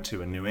family went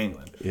to in New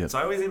England. Yeah. So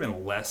I even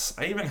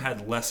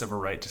had less of a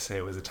right to say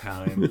it was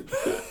Italian.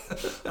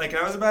 Like,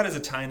 I was about as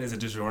Italian as a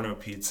DiGiorno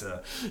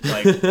pizza,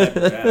 like, at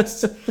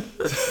best.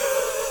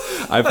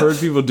 I've heard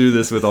people do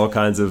this with all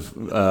kinds of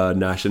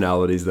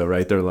nationalities, though,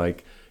 right? They're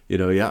like,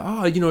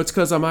 it's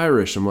because I'm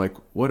Irish. I'm like,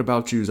 what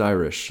about you's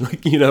Irish?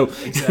 Like,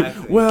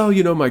 Exactly. Well,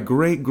 my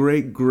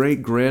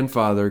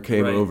great-great-great-grandfather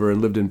came over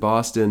and lived in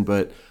Boston,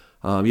 but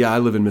I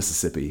live in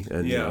Mississippi.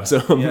 And, I love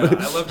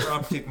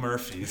Dropkick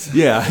Murphys.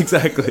 Yeah,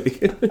 exactly.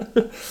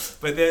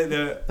 But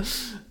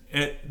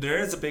there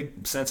is a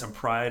big sense of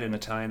pride in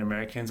Italian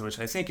Americans, which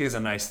I think is a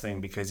nice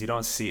thing because you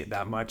don't see it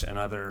that much in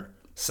other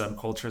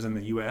subcultures in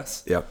the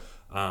U.S. Yep.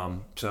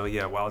 So,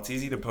 while it's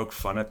easy to poke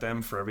fun at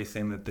them for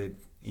everything that they,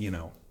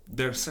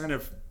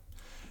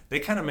 they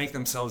kind of make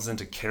themselves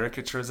into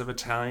caricatures of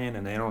Italian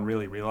and they don't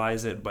really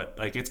realize it, but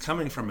like it's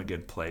coming from a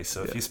good place.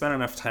 So if you spend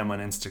enough time on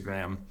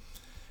Instagram,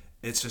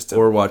 it's just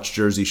or watch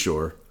Jersey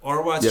Shore.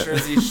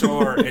 Jersey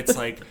Shore. It's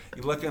like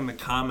you look in the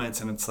comments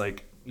and it's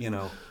like,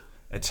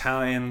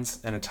 Italians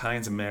and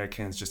Italians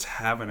Americans just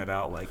having it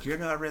out like, you're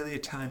not really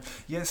Italian.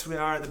 Yes, we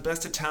are. The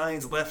best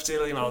Italians left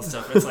Italy and all this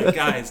stuff. It's like,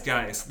 guys,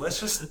 let's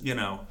just,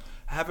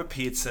 have a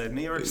pizza,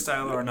 New York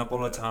style or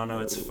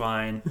Napolitano, it's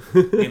fine.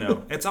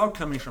 It's all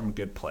coming from a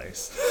good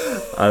place.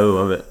 I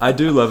love it. I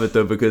do love it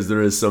though, because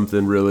there is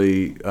something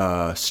really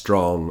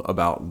strong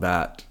about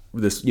that.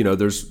 This,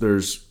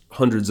 there's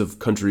hundreds of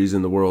countries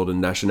in the world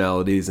and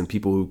nationalities and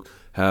people who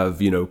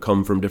have,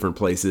 come from different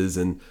places,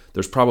 and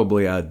there's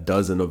probably a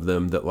dozen of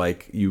them that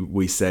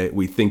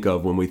we think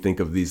of when we think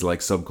of these like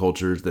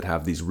subcultures that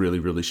have these really,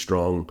 really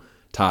strong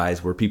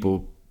ties where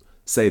people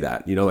say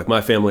that, like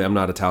my family, I'm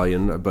not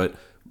Italian, but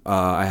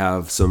I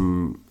have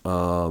some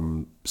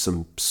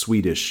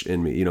Swedish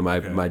in me.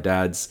 My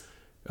dad's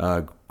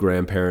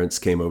grandparents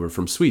came over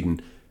from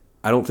Sweden.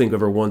 I don't think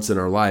ever once in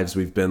our lives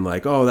we've been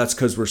like, oh, that's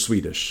because we're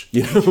Swedish,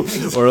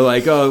 or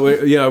like, oh,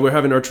 we're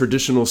having our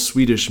traditional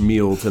Swedish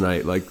meal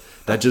tonight. Like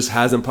that just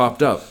hasn't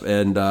popped up,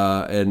 and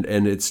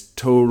it's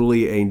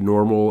totally a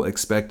normal,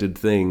 expected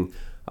thing.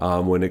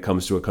 When it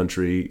comes to a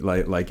country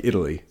like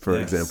Italy, for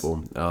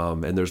example.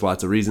 And there's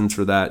lots of reasons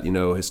for that,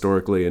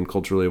 historically and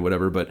culturally and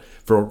whatever. But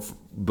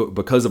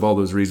because of all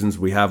those reasons,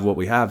 we have what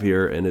we have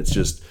here, and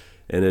it's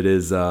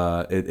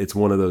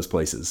one of those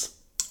places.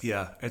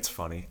 Yeah, it's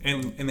funny.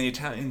 And the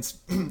Italians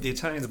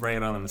bring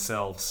it on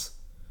themselves,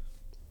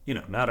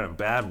 not in a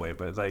bad way,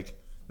 but like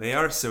they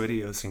are so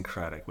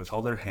idiosyncratic with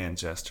all their hand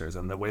gestures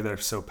and the way they're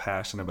so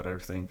passionate about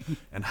everything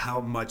and how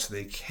much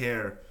they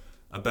care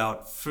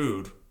about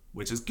food,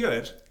 which is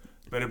good,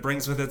 but it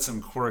brings with it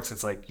some quirks.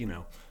 It's like,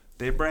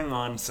 they bring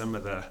on some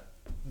of the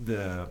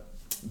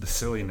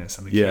silliness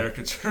and the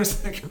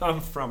caricatures that come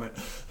from it.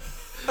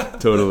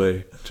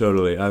 Totally.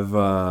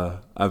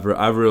 I've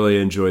really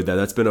enjoyed that.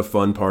 That's been a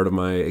fun part of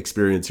my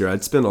experience here.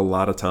 I'd spent a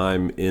lot of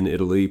time in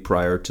Italy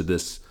prior to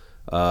this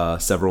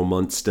several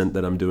month stint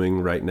that I'm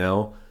doing right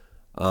now,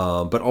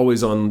 but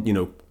always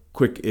on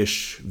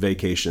quick-ish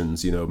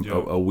vacations.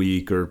 A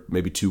week or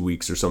maybe 2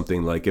 weeks or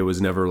something. Like it was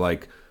never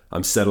like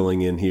I'm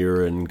settling in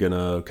here and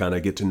gonna kind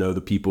of get to know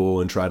the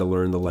people and try to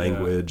learn the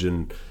language.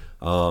 And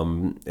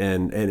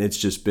it's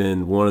just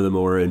been one of the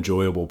more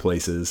enjoyable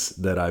places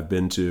that I've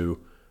been to,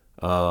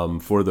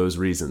 for those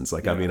reasons.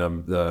 Like, I mean,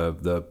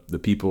 the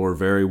people are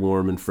very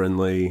warm and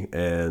friendly,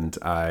 and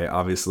I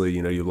obviously,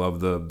 you love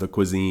the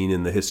cuisine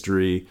and the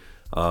history,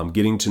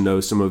 getting to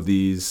know some of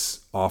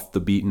these off the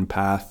beaten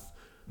path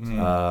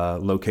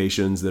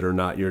locations that are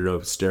not your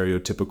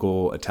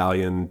stereotypical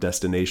Italian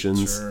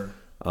destinations. Sure.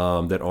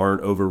 That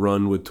aren't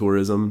overrun with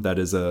tourism. That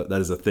is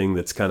a thing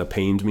that's kind of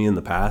pained me in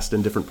the past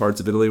in different parts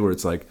of Italy, where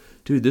it's like,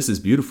 dude, this is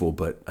beautiful,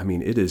 but I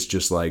mean, it is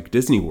just like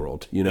Disney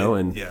World,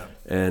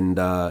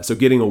 so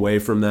getting away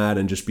from that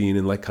and just being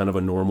in like kind of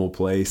a normal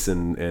place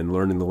and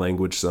learning the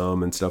language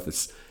some and stuff,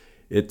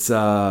 it's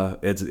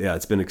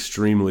been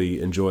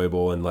extremely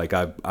enjoyable. And like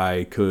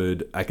I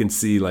can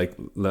see like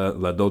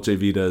La Dolce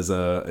Vita is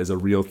a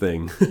real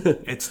thing.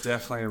 It's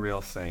definitely a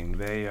real thing.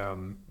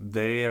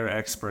 They are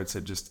experts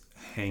at just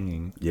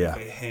hanging. Yeah.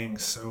 They hang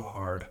so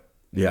hard.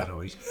 Yeah.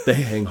 They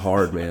hang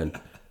hard, man.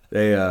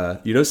 They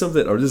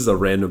something, or this is a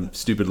random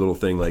stupid little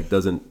thing, like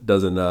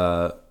doesn't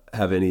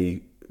have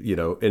any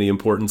any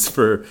importance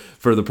for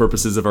the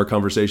purposes of our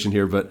conversation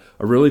here, but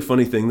a really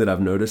funny thing that I've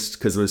noticed,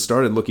 because I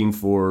started looking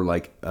for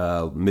like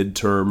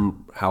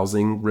midterm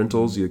housing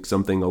rentals,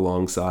 something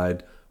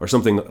alongside or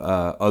something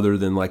other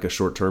than like a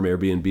short-term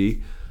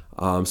Airbnb.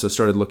 So I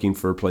started looking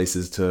for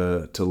places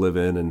to live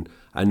in, and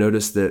I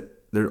noticed that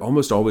there's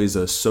almost always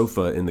a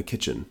sofa in the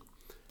kitchen.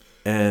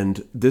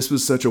 And this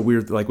was such a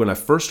weird, like when I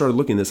first started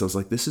looking at this, I was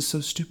like, this is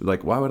so stupid.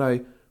 Like, why would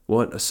I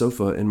want a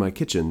sofa in my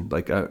kitchen?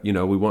 Like, we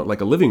want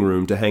like a living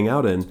room to hang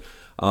out in.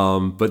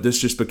 But this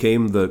just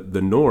became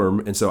the norm.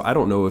 And so I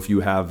don't know if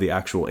you have the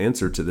actual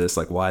answer to this,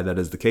 like why that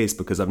is the case,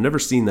 because I've never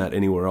seen that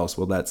anywhere else.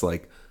 Well, that's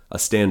like a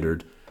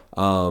standard.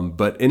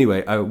 But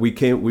anyway,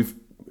 we've,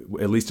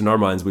 at least in our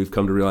minds, we've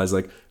come to realize,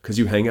 like, because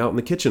you hang out in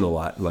the kitchen a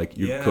lot, like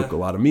you cook a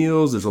lot of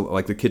meals. There's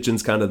like the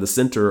kitchen's kind of the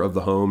center of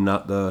the home,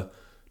 not the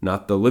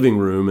living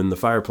room and the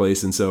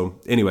fireplace. And so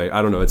anyway,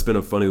 I don't know. It's been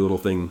a funny little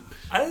thing.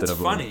 It's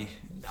funny.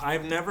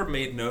 I've never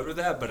made note of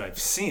that, but I've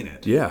seen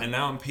it. Yeah. And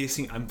now I'm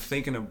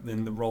thinking of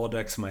in the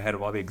Rolodex in my head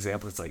of all the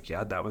examples. It's like,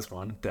 yeah, that was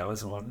one.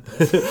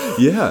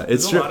 Yeah,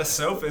 it's true. A lot of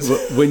sofas.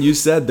 When you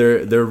said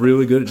they're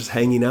really good at just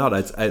hanging out,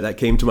 that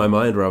came to my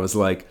mind, where I was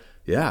like,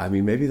 yeah, I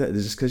mean, maybe that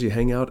is just because you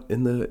hang out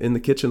in the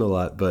kitchen a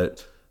lot.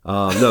 But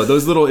no,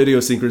 those little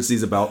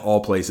idiosyncrasies about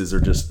all places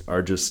are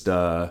just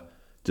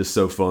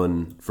so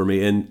fun for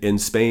me. In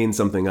Spain,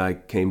 something I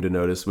came to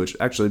notice, which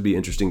actually would be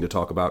interesting to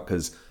talk about,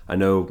 because I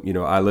know,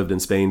 I lived in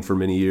Spain for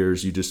many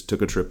years. You just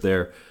took a trip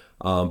there.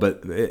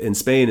 But in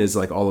Spain is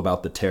like all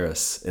about the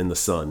terrace in the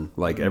sun.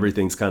 Like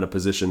everything's kind of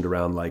positioned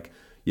around like,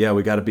 yeah,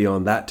 we got to be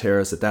on that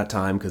terrace at that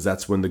time, because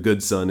that's when the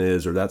good sun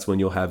is, or that's when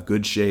you'll have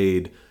good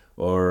shade,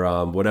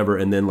 or whatever.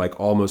 And then like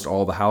almost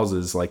all the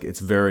houses, like it's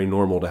very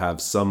normal to have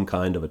some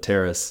kind of a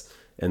terrace,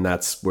 and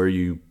that's where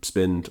you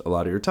spend a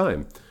lot of your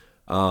time.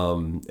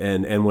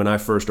 And when I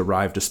first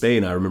arrived to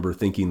Spain, I remember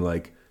thinking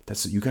like,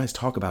 you guys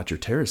talk about your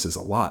terraces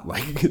a lot.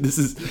 Like this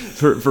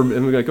is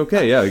and we're like,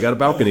 okay, yeah, we got a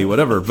balcony,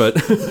 whatever. But,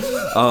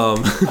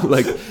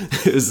 like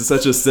it's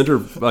such a center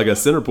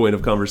point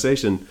of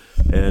conversation.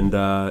 And,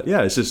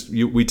 it's just,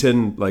 we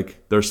tend,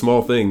 like, there are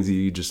small things.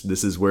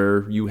 This is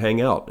where you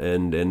hang out,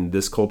 and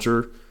this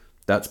culture,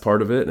 that's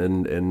part of it.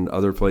 And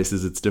other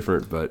places it's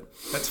different, but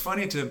that's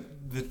funny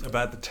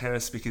about the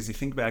terrace, because you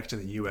think back to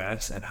the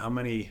US and how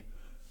many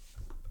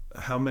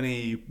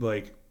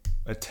like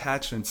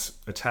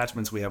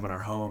attachments we have in our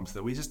homes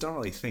that we just don't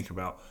really think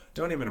about,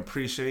 don't even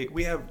appreciate.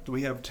 We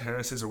have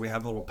terraces, or we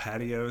have little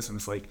patios, and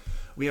it's like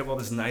we have all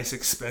this nice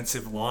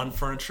expensive lawn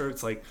furniture.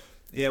 It's like,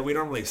 yeah, we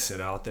don't really sit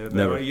out there.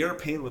 Never. A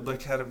European would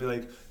look at it and be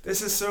like,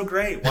 this is so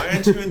great. Why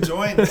aren't you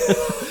enjoying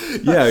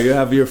it? Yeah, you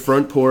have your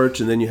front porch,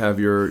 and then you have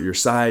your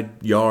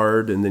side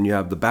yard, and then you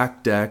have the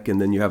back deck, and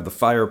then you have the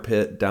fire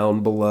pit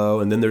down below,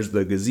 and then there's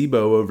the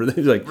gazebo over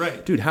there. Like,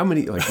 right. Dude, how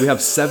many? Like, we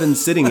have 7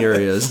 sitting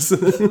areas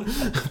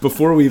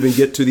before we even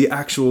get to the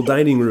actual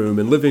dining room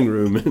and living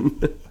room.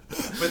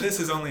 But this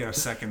is only our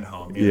second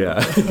home.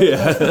 Yeah.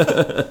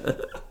 Yeah.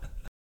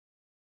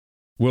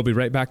 We'll be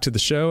right back to the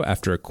show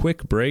after a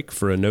quick break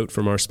for a note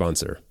from our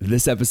sponsor.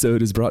 This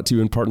episode is brought to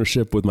you in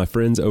partnership with my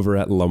friends over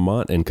at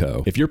Lamont &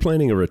 Co. If you're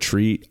planning a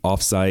retreat,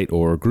 offsite,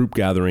 or group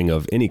gathering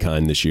of any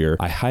kind this year,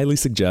 I highly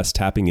suggest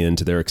tapping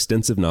into their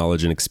extensive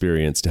knowledge and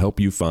experience to help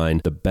you find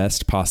the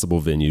best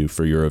possible venue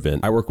for your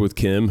event. I work with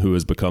Kim, who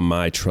has become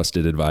my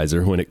trusted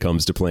advisor when it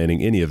comes to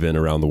planning any event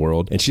around the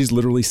world, and she's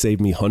literally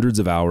saved me hundreds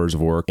of hours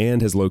of work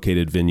and has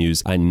located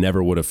venues I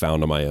never would have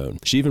found on my own.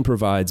 She even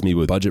provides me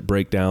with budget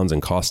breakdowns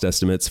and cost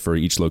estimates for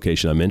each each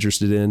location I'm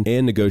interested in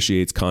and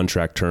negotiates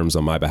contract terms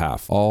on my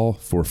behalf, all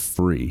for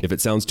free. If it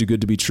sounds too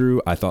good to be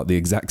true, I thought the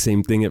exact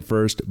same thing at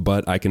first,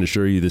 but I can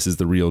assure you this is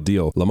the real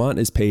deal. Lamont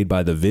is paid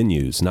by the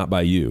venues, not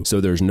by you.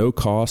 So there's no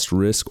cost,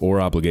 risk, or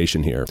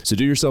obligation here. So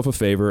do yourself a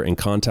favor and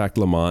contact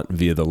Lamont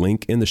via the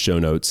link in the show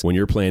notes when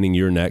you're planning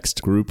your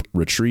next group,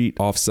 retreat,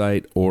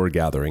 offsite, or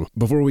gathering.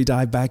 Before we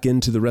dive back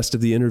into the rest of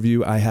the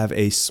interview, I have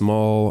a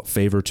small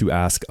favor to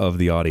ask of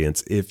the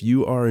audience. If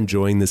you are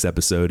enjoying this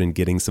episode and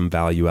getting some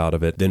value out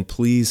of it, then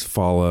please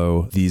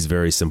follow these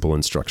very simple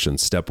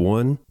instructions. Step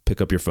 1,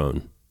 pick up your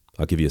phone.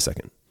 I'll give you a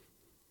second.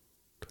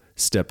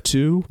 Step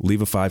 2,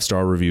 leave a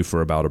 5-star review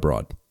for About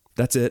Abroad.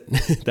 That's it.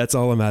 That's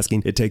all I'm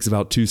asking. It takes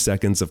about 2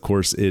 seconds. Of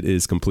course, it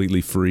is completely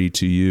free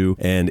to you,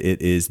 and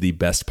it is the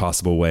best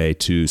possible way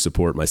to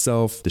support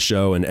myself, the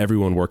show, and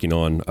everyone working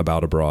on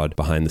About Abroad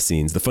behind the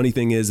scenes. The funny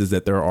thing is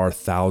that there are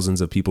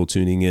thousands of people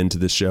tuning in to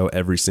this show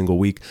every single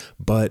week,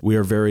 but we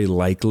are very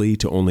likely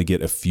to only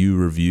get a few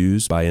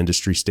reviews by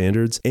industry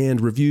standards, and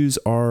reviews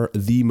are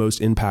the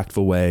most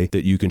impactful way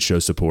that you can show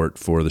support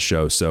for the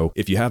show. So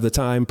if you have the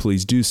time,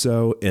 please do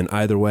so. And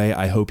either way,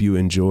 I hope you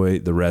enjoy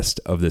the rest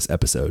of this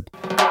episode.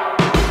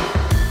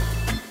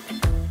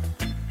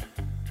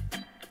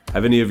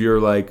 Have any of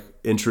your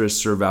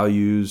interests or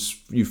values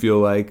you feel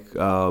like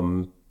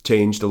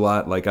changed a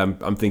lot? Like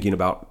I'm thinking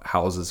about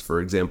houses,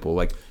 for example.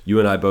 Like you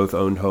and I both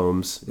owned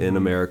homes in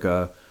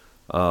America,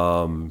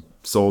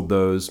 sold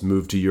those,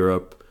 moved to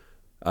Europe.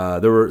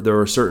 There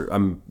were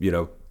certain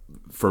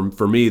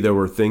for me there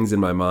were things in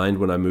my mind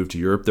when I moved to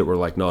Europe that were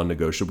like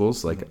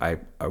non-negotiables. Like I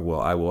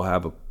will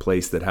have a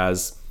place that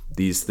has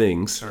these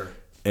things, Sure.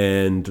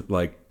 And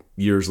like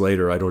years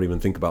later, I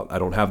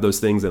don't have those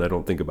things and I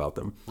don't think about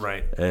them.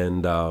 Right.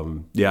 And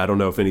I don't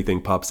know if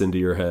anything pops into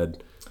your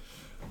head.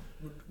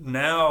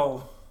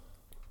 Now,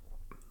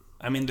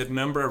 I mean, the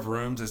number of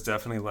rooms is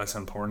definitely less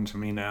important to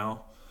me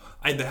now.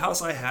 The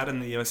house I had in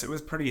the U.S., it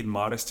was pretty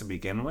modest to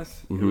begin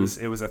with.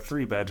 Mm-hmm. It was a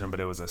 3-bedroom, but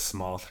it was a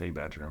small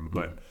 3-bedroom. Mm-hmm.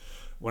 But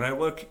when I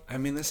look, I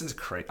mean, this is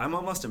crazy. I'm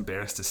almost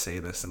embarrassed to say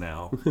this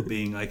now,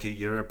 being like a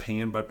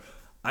European, but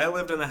I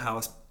lived in a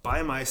house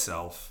by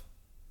myself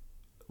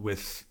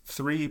with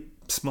 3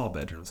 small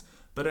bedrooms,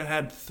 but it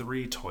had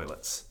 3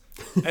 toilets.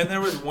 And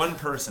there was one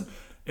person.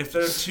 If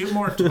there are 2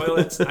 more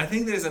toilets, I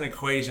think there's an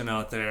equation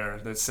out there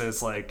that says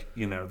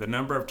the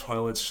number of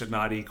toilets should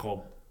not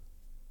equal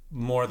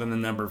more than the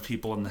number of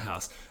people in the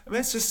house. I mean,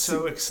 it's just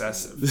so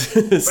excessive.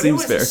 But it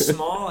was fair. A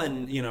small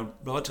and,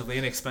 relatively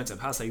inexpensive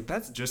house. Like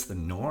that's just the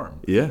norm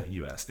in the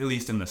U.S., at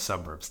least in the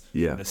suburbs.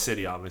 Yeah. In the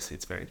city, obviously,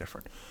 it's very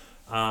different.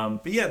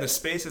 But yeah, the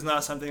space is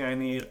not something I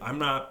need. I'm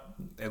not,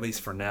 at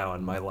least for now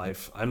in my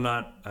life, I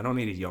don't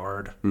need a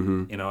yard.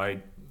 Mm-hmm.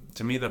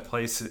 To me,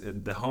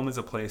 the home is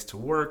a place to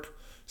work,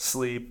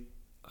 sleep.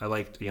 I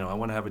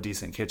want to have a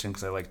decent kitchen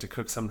because I like to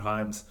cook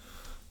sometimes,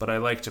 but I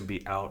like to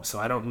be out. So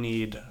I don't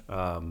need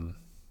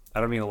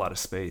a lot of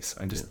space.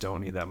 I just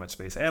don't need that much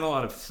space. And a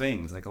lot of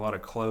things, like a lot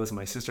of clothes.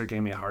 My sister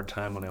gave me a hard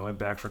time when I went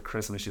back for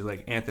Christmas. She's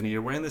like, Anthony,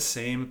 you're wearing the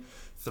same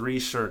 3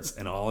 shirts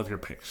in all of your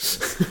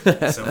pictures.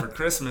 So for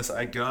Christmas,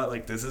 I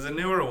got this is a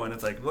newer one.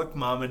 It's like, look,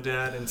 mom and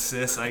dad and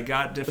sis, I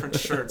got different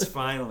shirts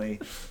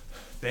finally.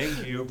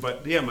 Thank you.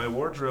 But yeah, my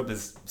wardrobe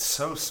is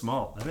so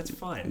small and it's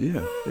fine.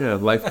 Yeah.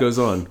 Life goes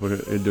on. We're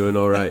doing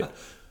all right.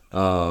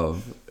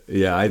 What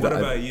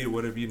about you?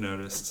 What have you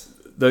noticed?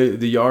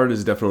 The yard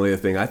is definitely a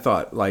thing. I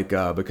thought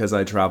because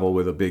I travel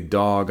with a big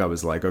dog, I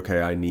was like,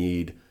 okay, I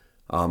need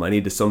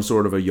some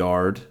sort of a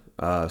yard.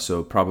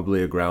 So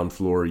probably a ground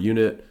floor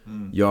unit,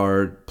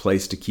 yard,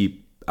 place to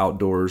keep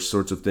outdoors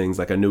sorts of things.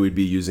 Like I knew we'd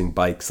be using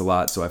bikes a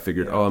lot. So I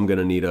figured, I'm going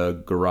to need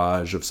a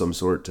garage of some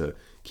sort to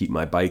keep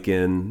my bike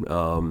in.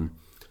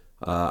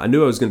 I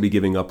knew I was going to be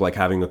giving up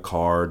having a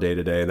car day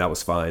to day, and that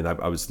was fine.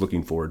 I was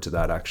looking forward to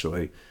that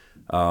actually.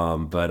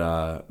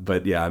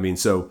 But yeah, I mean,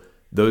 so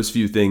those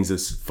few things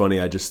is funny.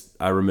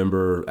 I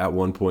remember at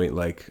one point,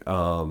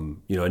 I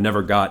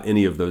never got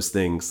any of those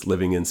things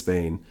living in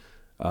Spain.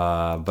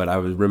 But I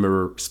would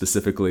remember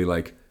specifically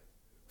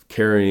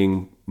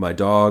carrying my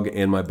dog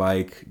and my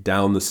bike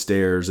down the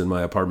stairs in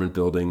my apartment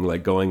building,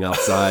 going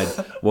outside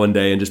one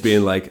day and just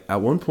being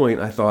at one point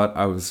I thought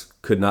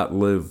could not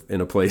live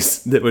in a place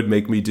that would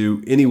make me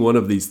do any one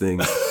of these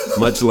things,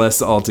 much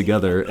less all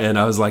together. And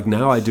I was like,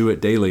 now I do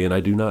it daily and I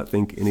do not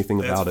think anything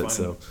about it.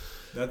 So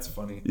that's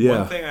funny. Yeah.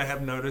 One thing I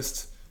have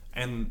noticed,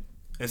 and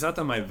it's not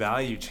that my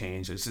value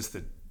changed, it's just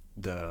that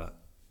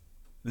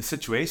the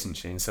situation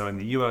changed. So in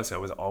the U.S., I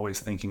was always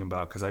thinking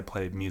about, because I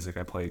play music,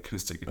 I play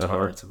acoustic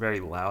guitar. It's a very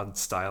loud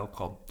style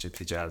called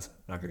gypsy jazz.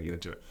 Not going to get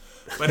into it.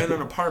 But in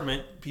an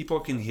apartment, people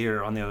can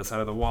hear on the other side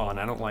of the wall, and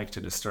I don't like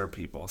to disturb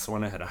people. So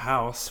when I had a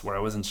house where I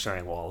wasn't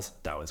sharing walls,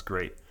 that was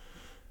great.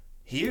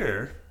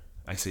 Here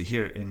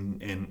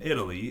in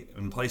Italy,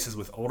 in places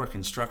with older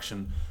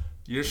construction,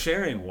 you're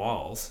sharing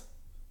walls,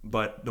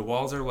 but the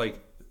walls are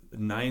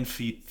 9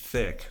 feet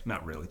thick.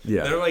 Not really.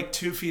 Yeah. They're like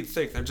 2 feet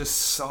thick. They're just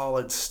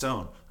solid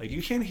stone. Like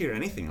you can't hear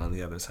anything on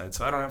the other side,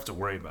 so I don't have to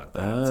worry about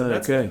that. So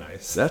that's okay.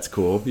 nice. That's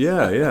cool.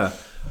 Yeah.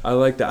 I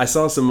like that. I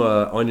saw some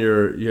on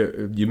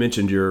you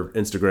mentioned your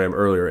Instagram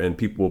earlier, and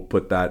people will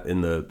put that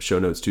in the show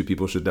notes too.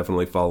 People should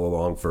definitely follow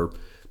along for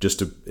just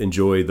to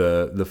enjoy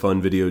the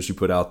fun videos you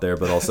put out there,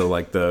 but also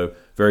like the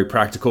very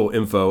practical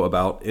info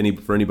about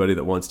for anybody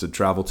that wants to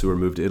travel to or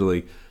move to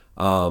Italy.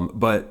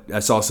 But I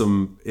saw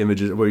some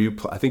images where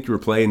I think you were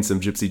playing some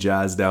gypsy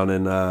jazz down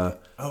in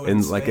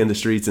the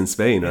streets in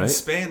Spain, right? In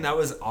Spain, that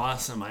was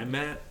awesome. I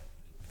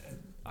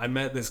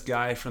met this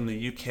guy from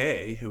the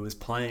UK who was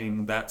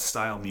playing that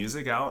style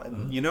music out,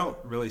 and you don't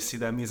really see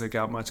that music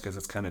out much because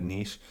it's kind of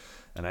niche.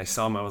 And I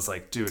saw him. I was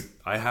like, dude,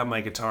 I have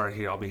my guitar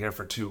here. I'll be here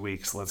for 2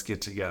 weeks. Let's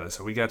get together.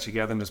 So we got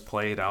together and just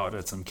played out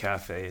at some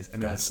cafes,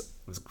 and it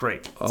was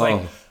great. It's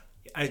like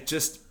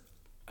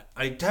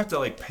I have to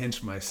like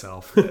pinch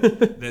myself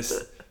that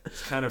this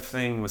kind of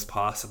thing was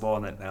possible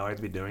and that now I'd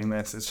be doing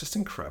this. It's just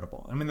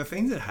incredible. I mean, the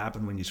things that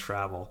happen when you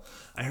travel.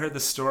 I heard the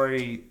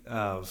story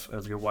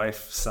of your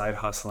wife side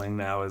hustling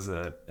now as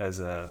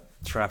a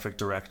traffic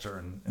director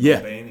in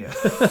Albania.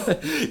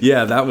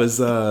 Yeah, that was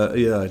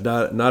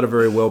not a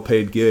very well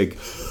paid gig,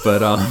 but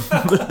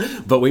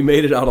but we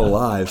made it out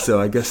alive, so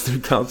I guess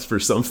that counts for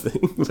something.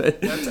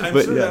 I'm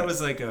sure that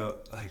was like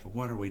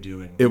what are we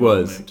doing? It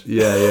was.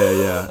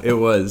 Yeah. It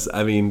was.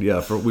 I mean,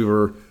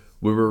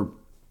 we were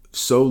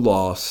so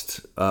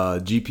lost,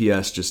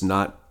 GPS just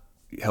not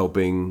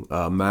helping,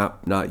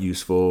 map not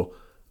useful,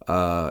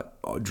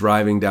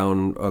 driving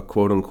down a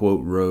quote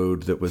unquote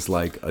road that was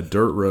like a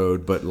dirt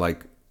road but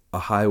like a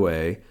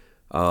highway,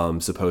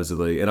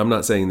 supposedly. And I'm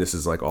not saying this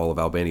is like all of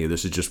Albania,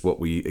 this is just what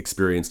we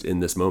experienced in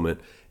this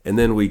moment. And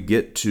then we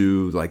get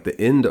to like the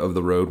end of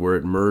the road where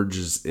it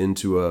merges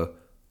into a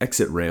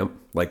exit ramp,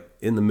 like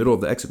in the middle of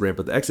the exit ramp,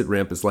 but the exit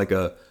ramp is like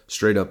a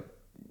straight up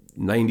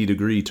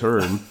 90-degree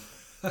turn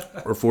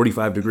or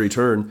 45-degree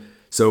turn.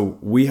 So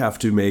we have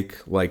to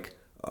make like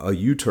a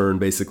U-turn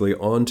basically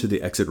onto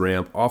the exit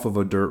ramp off of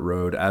a dirt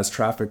road as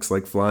traffic's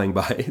like flying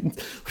by,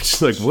 which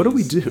is like, what do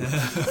we do?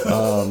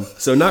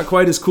 So not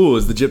quite as cool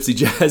as the gypsy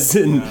jazz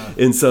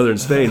in southern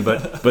Spain,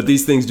 but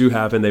these things do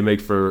happen. They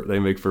make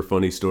for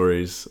funny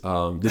stories.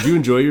 Did you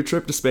enjoy your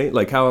trip to Spain?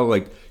 Like how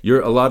like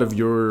a lot of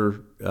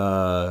your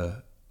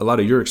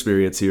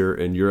experience here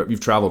in Europe? You've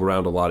traveled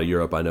around a lot of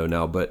Europe, I know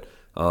now, but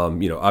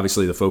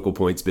obviously the focal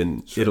point's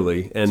been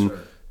Italy, and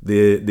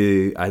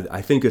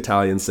I think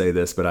Italians say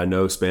this, but I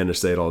know Spanish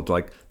say it all,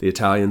 like the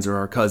Italians are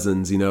our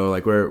cousins,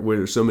 like where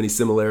there's so many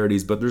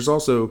similarities, but there's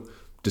also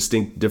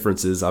distinct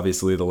differences,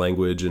 obviously the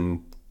language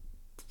and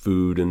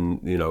food and,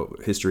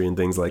 history and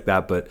things like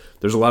that, but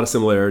there's a lot of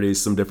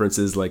similarities, some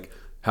differences. Like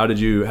how do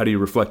you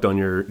reflect on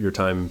your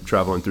time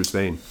traveling through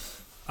Spain?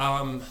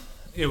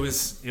 It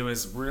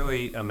was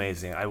really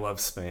amazing. I love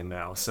Spain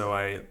now. So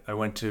I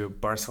went to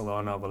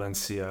Barcelona,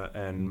 Valencia,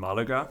 and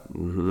Malaga.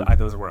 Mm-hmm.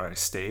 Those are where I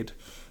stayed.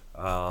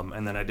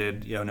 And then I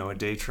did, a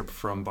day trip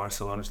from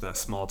Barcelona to that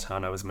small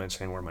town I was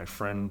mentioning where my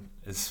friend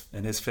is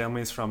and his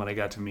family is from, and I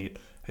got to meet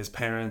his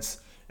parents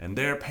and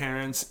their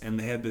parents, and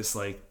they had this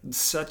like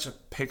such a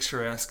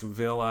picturesque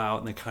villa out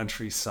in the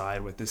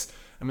countryside with this.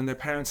 I mean, their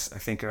parents I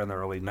think are in their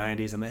early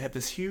 90s, and they have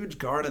this huge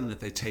garden that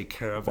they take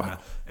care of. Wow.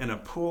 and a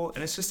pool,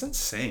 and it's just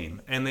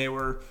insane. And they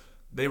were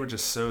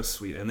just so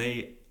sweet, and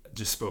they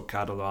just spoke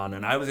Catalan,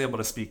 and I was able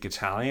to speak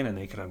Italian, and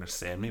they could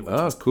understand me, which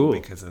was cool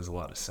because there's a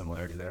lot of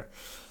similarity there.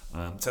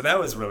 So that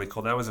was really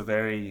cool. That was a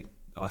very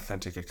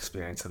authentic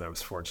experience that I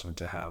was fortunate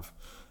to have.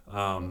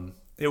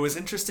 It was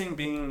interesting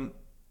being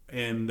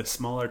in the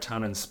smaller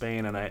town in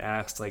Spain, and I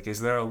asked, like, is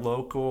there a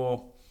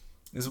local...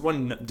 There's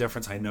one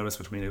difference I noticed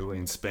between Italy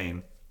and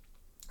Spain.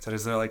 So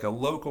is there like a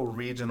local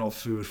regional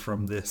food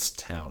from this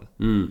town?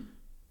 Mm.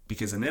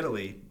 Because in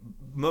Italy,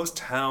 most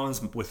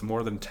towns with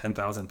more than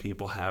 10,000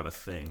 people have a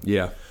thing.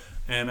 Yeah.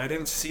 And I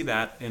didn't see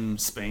that in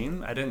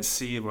Spain. I didn't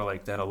see where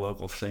like that a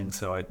local thing.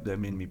 So that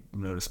made me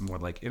notice more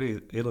like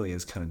Italy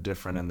is kind of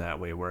different in that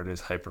way, where it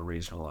is hyper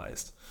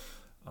regionalized.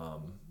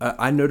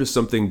 I noticed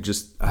something.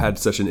 I had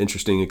such an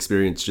interesting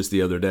experience just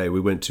the other day. We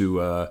went to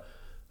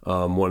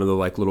one of the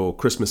like little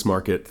Christmas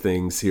market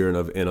things here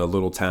in a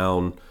little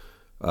town,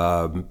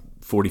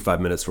 45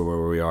 minutes from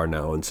where we are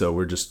now. And so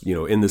we're just,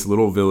 in this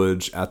little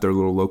village at their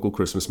little local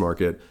Christmas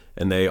market,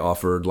 and they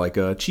offered like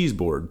a cheese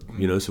board,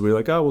 so we were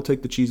like, oh, we'll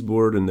take the cheese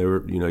board. And they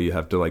were, you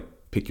have to like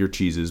pick your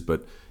cheeses,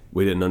 but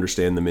we didn't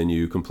understand the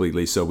menu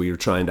completely. So we were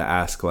trying to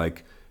ask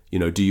like,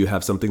 do you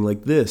have something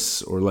like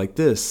this or like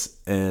this?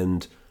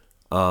 And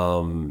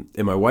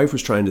my wife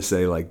was trying to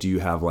say like, do you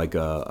have like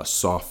a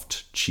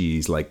soft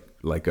cheese,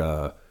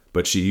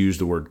 but she used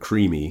the word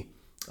creamy.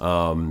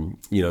 So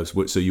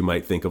you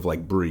might think of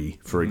like brie,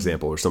 for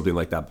example, or something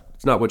like that.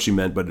 It's not what she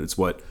meant, but it's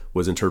what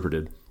was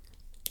interpreted.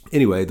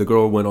 Anyway, the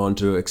girl went on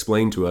to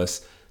explain to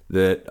us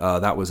that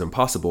that was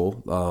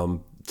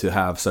impossible to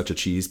have such a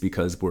cheese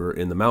because we're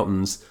in the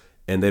mountains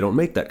and they don't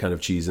make that kind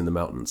of cheese in the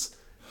mountains.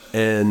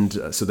 And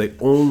so they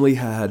only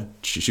had,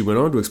 she went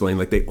on to explain,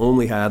 like they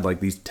only had like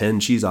these 10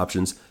 cheese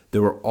options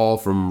that were all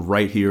from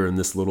right here in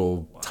this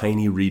little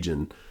tiny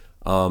region.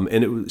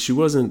 And she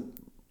wasn't,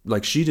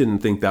 like, she didn't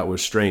think that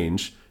was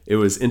strange. It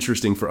was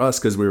interesting for us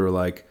because we were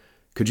like,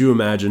 could you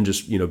imagine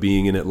just,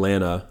 being in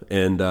Atlanta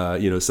and,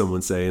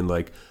 someone saying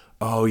like,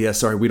 oh yeah,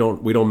 sorry, we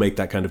don't make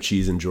that kind of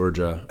cheese in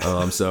Georgia.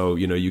 So,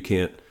 you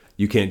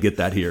can't get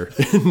that here.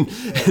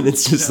 And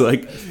it's just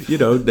like,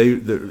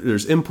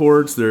 there's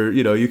imports there,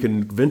 you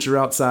can venture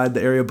outside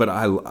the area,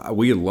 but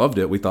we loved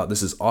it. We thought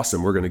this is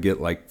awesome. We're going to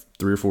get like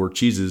 3 or 4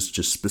 cheeses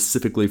just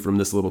specifically from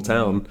this little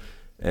town.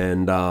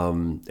 And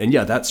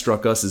yeah, that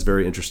struck us as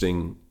very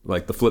interesting.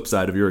 Like the flip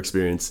side of your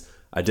experience,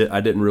 I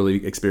didn't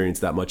really experience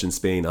that much in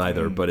Spain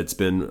either, but it's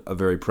been a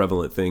very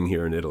prevalent thing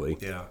here in Italy.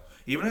 Yeah.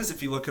 Even as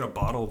if you look at a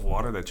bottle of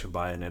water that you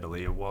buy in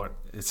Italy, what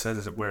it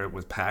says where it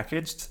was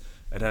packaged,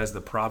 it has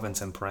the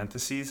province in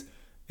parentheses.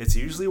 It's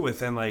usually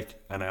within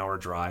like an hour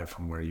drive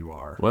from where you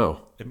are.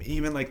 Wow.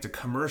 Even like the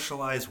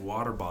commercialized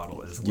water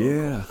bottle is local.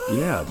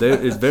 Yeah.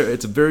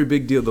 It's a very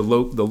big deal. The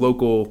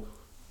local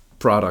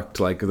product,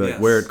 like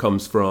where it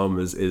comes from,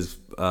 is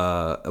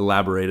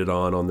elaborated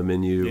on the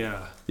menu.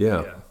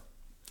 Yeah.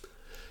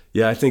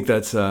 I think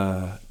that's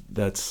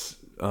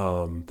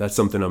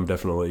something I'm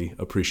definitely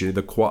appreciating.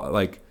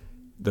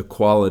 The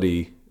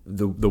quality,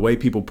 the way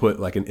people put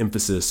like an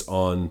emphasis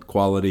on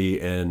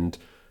quality and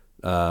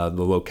the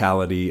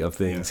locality of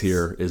things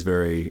here is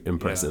very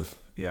impressive.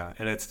 Yeah,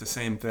 and it's the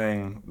same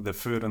thing. The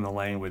food and the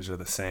language are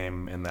the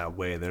same in that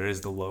way. There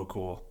is the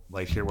local,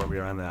 like here where we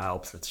are in the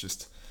Alps,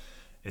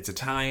 it's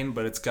Italian,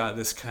 but it's got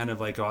this kind of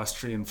like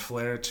Austrian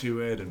flair to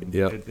it, and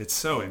it's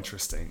so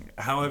interesting.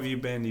 How have you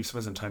been? You've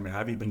spent some time here. How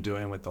have you been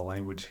doing with the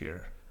language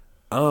here?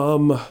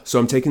 So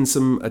I'm taking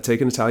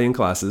Italian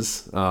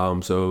classes.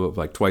 So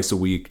like twice a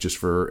week, just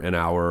for an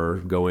hour,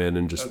 go in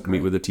and just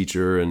meet with a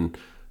teacher. And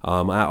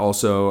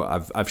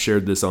I've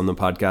shared this on the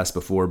podcast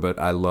before, but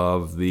I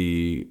love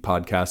the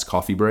podcast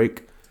Coffee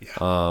Break.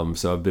 Yeah.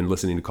 So I've been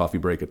listening to Coffee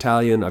Break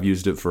Italian. I've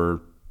used it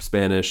for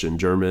Spanish and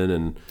German,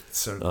 and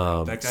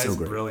that guy's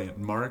brilliant.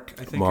 Mark,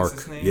 I think is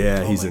his name.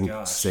 Yeah, he's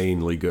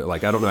insanely good.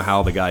 Like I don't know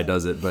how the guy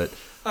does it, but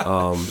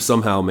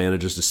somehow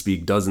manages to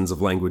speak dozens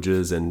of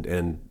languages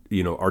and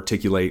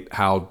articulate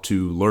how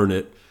to learn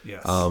it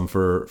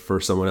for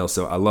someone else.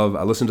 So I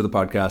listen to the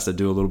podcast. I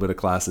do a little bit of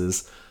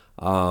classes,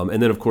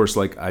 and then of course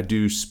like I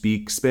do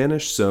speak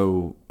Spanish.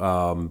 So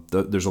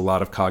there's a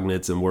lot of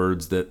cognates and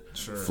words that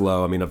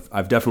flow. I mean,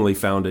 I've definitely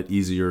found it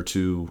easier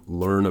to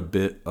learn a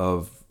bit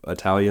of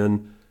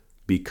Italian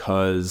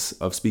because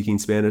of speaking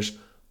Spanish.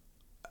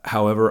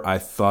 However, I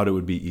thought it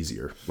would be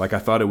easier. Like I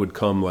thought it would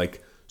come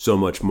like so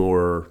much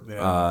more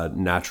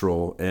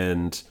natural,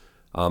 and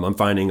I'm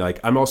finding like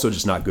I'm also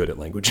just not good at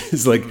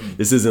languages. Like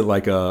this isn't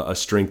like a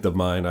strength of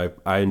mine.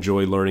 I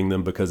enjoy learning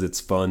them because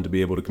it's fun to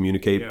be able to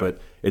communicate, but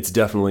it's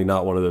definitely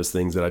not one of those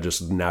things that I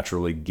just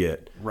naturally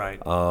get.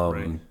 Right.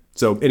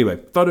 So anyway,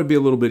 thought it'd be a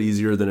little bit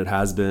easier than it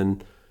has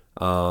been.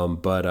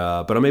 But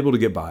I'm able to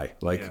get by.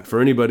 Like for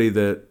anybody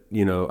that,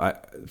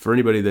 for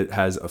anybody that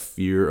has a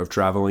fear of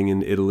traveling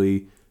in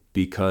Italy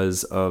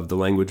because of the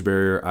language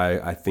barrier,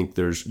 I think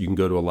you can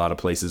go to a lot of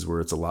places where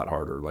it's a lot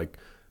harder. Like,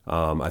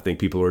 I think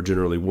people are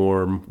generally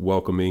warm,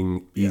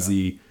 welcoming,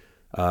 easy,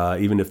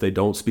 even if they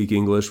don't speak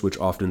English, which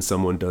often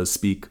someone does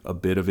speak a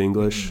bit of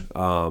English.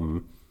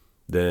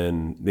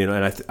 Then,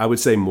 and I would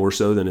say more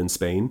so than in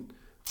Spain.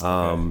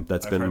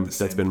 That's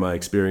been my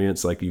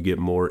experience. Like you get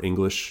more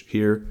English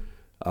here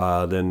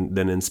than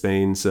in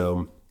Spain.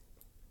 So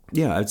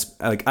yeah, it's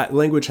like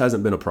language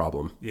hasn't been a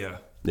problem. Yeah.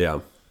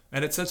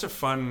 And it's such a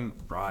fun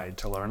ride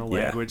to learn a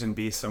language and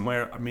be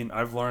somewhere. I mean,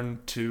 I've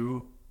learned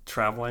too,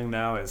 traveling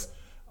now, is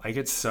I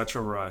get such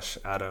a rush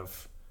out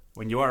of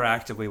when you are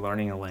actively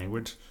learning a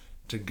language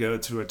to go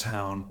to a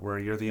town where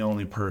you're the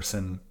only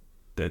person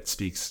that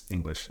speaks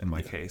English in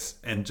my case,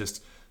 and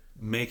just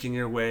making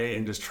your way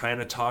and just trying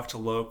to talk to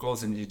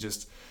locals, and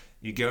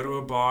you go to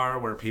a bar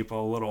where people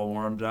are a little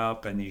warmed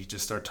up and you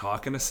just start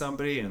talking to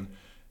somebody, and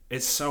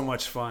it's so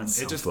much fun.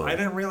 I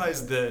didn't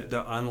realize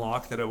the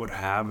unlock that it would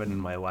have in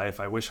my life.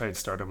 I wish I had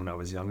started when I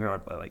was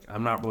younger.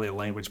 I'm not really a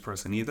language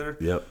person either.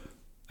 Yep.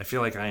 I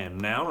feel like I am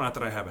now. Not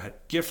that I have a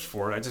gift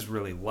for it. I just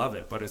really love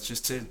it. But it's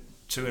just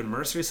to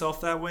immerse yourself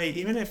that way.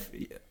 Even if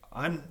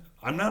I'm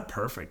not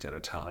perfect at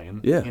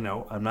Italian. Yeah.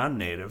 I'm not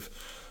native,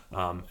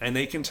 and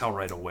they can tell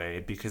right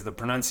away because the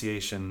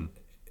pronunciation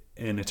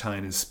in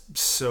Italian is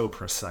so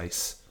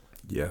precise.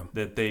 Yeah.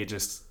 That they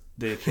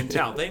can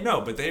tell. They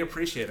know, but they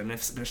appreciate it. And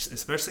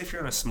especially if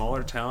you're in a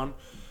smaller town,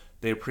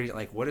 they appreciate,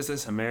 like, what is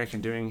this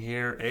American doing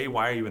here?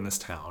 Why are you in this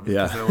town?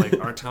 Yeah. They're like,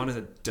 our town is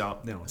a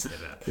dump. They don't say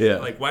that. Yeah.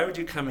 Like, why would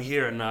you come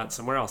here and not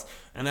somewhere else?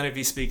 And then if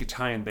you speak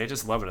Italian, they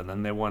just love it. And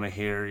then they want to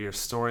hear your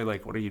story.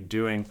 Like, what are you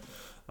doing?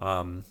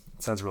 It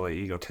sounds really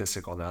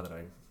egotistical now that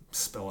I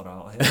spill it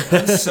all.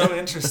 It's so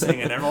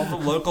interesting, and all the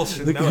locals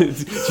should know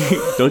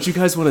it. Don't you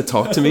guys want to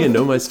talk to me and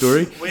know my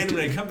story? Wait a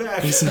minute, come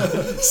back.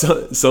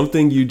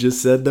 Something you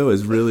just said, though,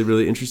 is really,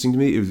 really interesting to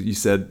me. You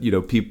said,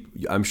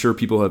 I'm sure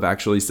people have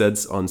actually said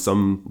on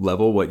some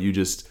level what you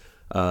just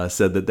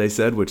said that they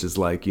said, which is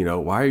like,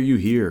 why are you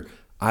here?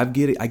 I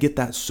get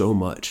that so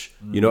much.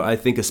 I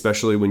think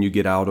especially when you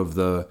get out of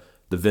the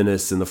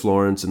Venice and the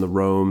Florence and the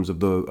Romes of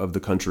the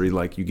country,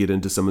 like you get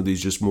into some of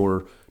these just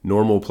more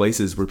normal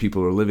places where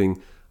people are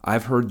living.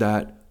 I've heard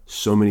that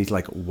so many,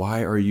 like,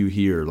 why are you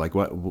here? Like,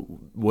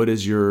 what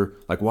is your,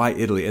 like, why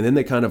Italy? And then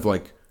they kind of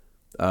like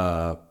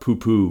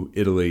poo-poo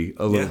Italy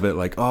a little bit,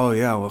 like, oh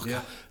yeah, well,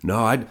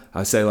 no,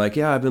 I say like,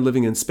 yeah, I've been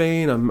living in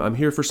Spain. I'm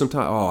here for some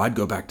time. Oh, I'd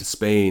go back to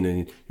Spain.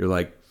 And you're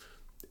like,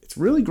 it's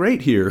really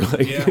great here.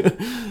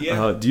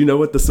 Like, do you know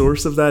what the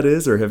source of that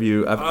is, or have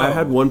you? I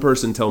had one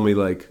person tell me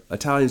like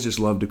Italians just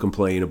love to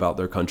complain about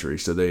their country,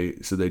 so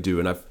they do.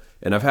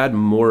 And I've had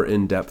more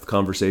in-depth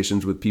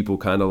conversations with people,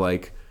 kind of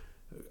like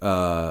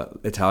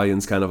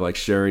Italians, kind of like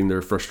sharing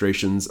their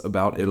frustrations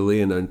about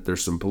Italy, and then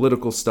there's some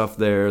political stuff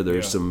there.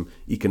 There's some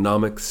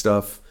economic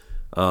stuff,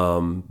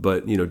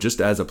 but just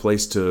as a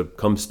place to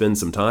come spend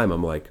some time,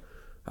 I'm like,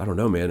 I don't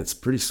know, man, it's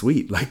pretty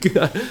sweet. Like,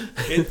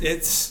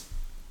 it's.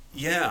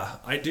 Yeah,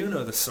 I do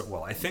know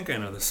I think I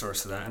know the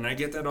source of that, and I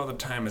get that all the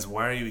time, is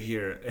why are you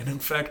here? And in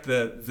fact,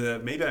 the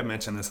maybe I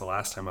mentioned this the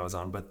last time I was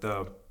on, but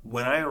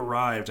when I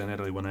arrived in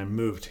Italy, when I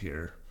moved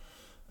here,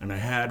 and I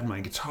had my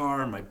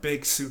guitar, my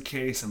big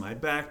suitcase, and my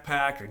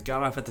backpack, I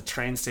got off at the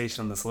train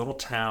station in this little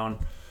town,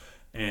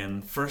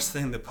 and first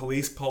thing, the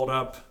police pulled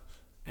up,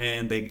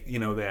 and they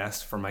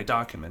asked for my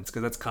documents,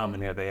 because that's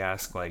common here. They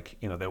ask, like,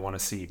 they want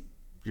to see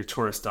your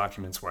tourist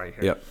documents while you're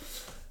here. Yep.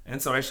 And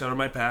so I showed them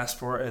my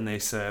passport, and they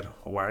said,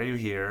 why are you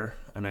here?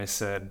 And I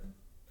said,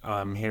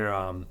 I'm here,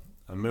 I'm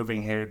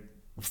moving here.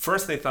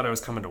 First, they thought I was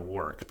coming to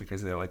work,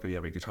 because they're like, oh, you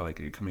have a guitar, like,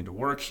 are you coming to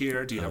work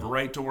here? Do you have a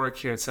right to work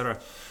here, etc.?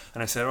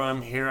 And I said, oh,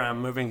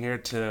 I'm moving here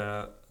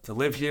to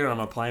live here. I'm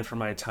applying for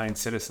my Italian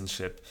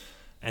citizenship.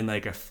 And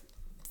like a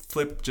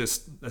switch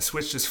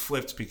just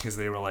flipped, because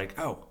they were like,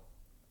 oh,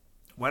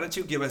 why don't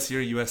you give us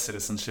your U.S.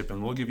 citizenship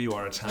and we'll give you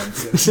our Italian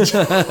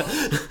citizenship?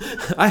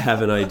 I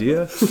have an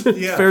idea.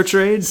 Fair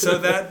trade. So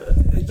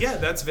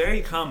that's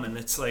very common.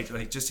 It's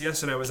like just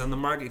yesterday I was on the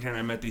market here and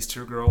I met these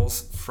two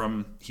girls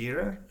from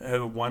here.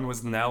 One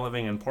was now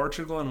living in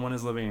Portugal and one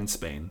is living in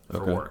Spain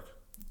for work,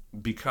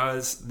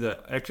 because the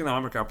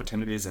economic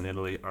opportunities in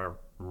Italy are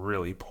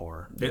really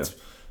poor. It's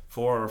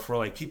for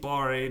like people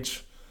our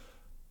age.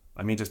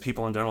 I mean, just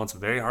people in general. It's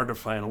very hard to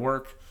find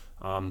work.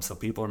 So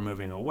people are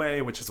moving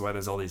away, which is why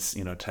there's all these,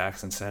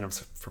 tax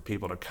incentives for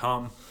people to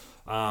come.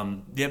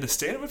 The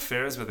state of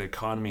affairs with the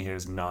economy here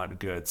is not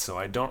good, so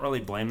I don't really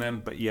blame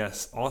them. But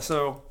yes,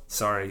 also,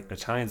 sorry,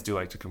 Italians do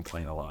like to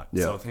complain a lot.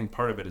 Yeah. So I think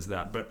part of it is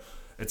that, but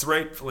it's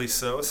rightfully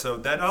so. So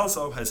that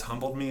also has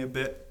humbled me a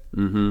bit.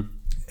 Mm-hmm.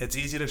 It's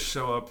easy to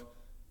show up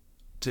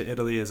to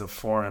Italy as a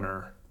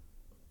foreigner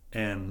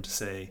and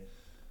say,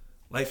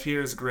 life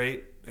here is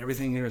great.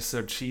 Everything here is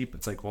so cheap.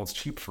 It's like, well, it's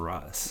cheap for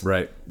us.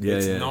 Right. Yeah,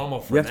 it's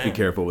normal for them. You have to be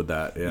careful with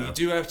that. Yeah. You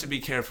do have to be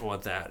careful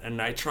with that.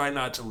 And I try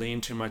not to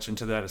lean too much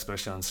into that,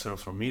 especially on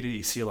social media.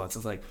 You see lots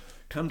of like,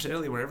 come to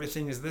Italy where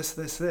everything is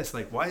this.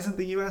 Like, why isn't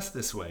the U.S.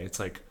 this way? It's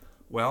like,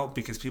 well,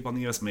 because people in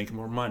the U.S. make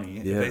more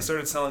money. Yeah. If they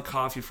started selling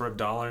coffee for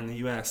 $1 in the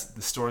U.S.,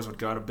 the stores would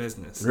go out of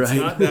business. Right. It's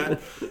not that.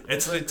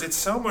 It's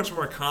so much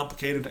more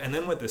complicated. And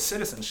then with the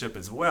citizenship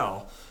as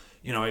well,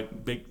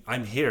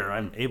 I'm here.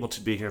 I'm able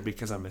to be here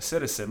because I'm a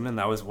citizen, and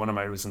that was one of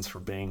my reasons for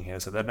being here.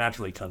 So that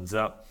naturally comes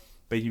up.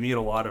 But you meet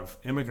a lot of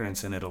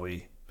immigrants in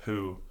Italy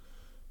who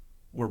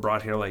were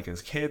brought here like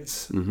as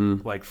kids,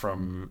 like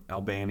from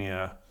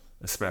Albania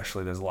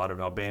especially. There's a lot of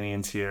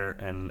Albanians here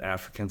and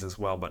Africans as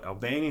well, but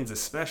Albanians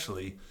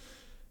especially,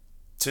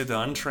 to the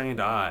untrained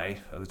eye,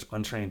 the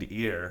untrained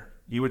ear,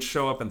 you would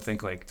show up and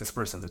think like, this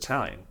person's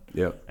Italian.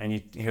 Yeah. And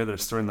you hear their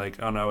story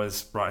like, oh no, I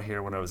was brought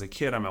here when I was a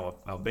kid, I'm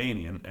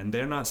Albanian. And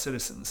they're not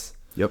citizens.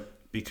 Yep.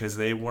 Because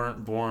they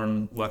weren't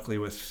born, luckily,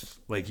 with,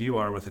 like you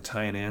are, with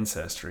Italian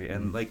ancestry.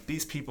 And like,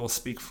 these people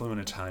speak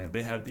fluent Italian.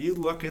 You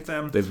look at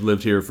them. They've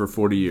lived here for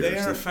 40 years.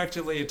 They're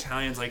effectively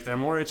Italians. Like, they're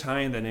more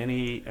Italian than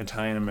any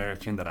Italian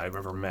American that I've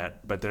ever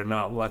met. But they're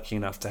not lucky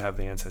enough to have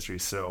the ancestry.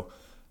 So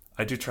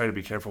I do try to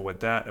be careful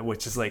with that,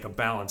 which is like a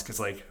balance, because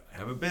like I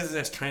have a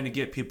business trying to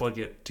get people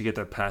to get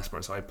their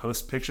passports. So I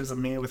post pictures of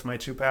me with my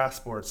 2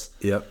 passports.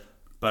 Yep.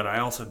 But I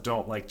also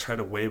don't like try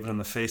to wave it in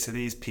the face of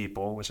these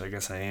people, which I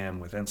guess I am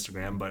with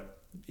Instagram. But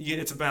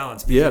it's a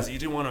balance, because you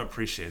do want to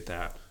appreciate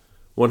that.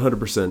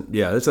 100%.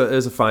 Yeah, it's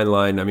a fine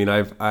line. I mean,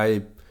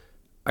 I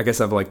guess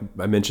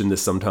I mentioned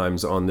this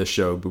sometimes on this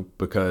show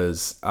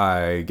because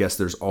I guess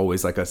there's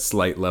always like a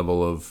slight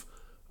level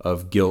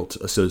of guilt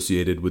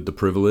associated with the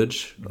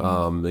privilege.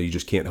 Mm-hmm. You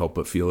just can't help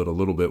but feel it a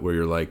little bit, where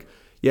you're like,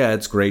 yeah,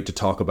 it's great to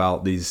talk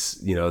about these,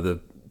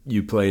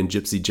 you playing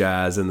gypsy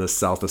jazz in the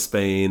south of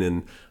Spain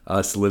and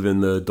us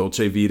living the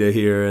Dolce Vita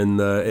here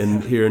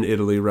here in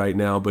Italy right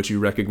now. But you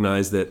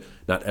recognize that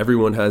not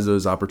everyone has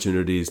those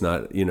opportunities,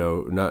 not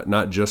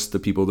just the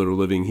people that are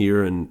living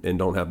here and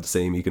don't have the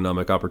same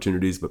economic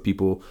opportunities, but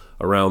people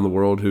around the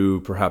world who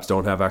perhaps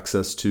don't have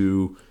access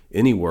to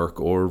any work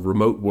or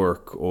remote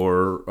work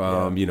or,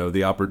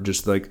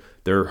 just like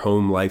their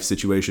home life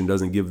situation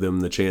doesn't give them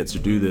the chance to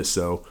do this.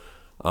 So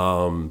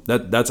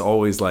that's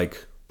always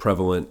like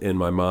prevalent in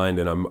my mind,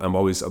 and I'm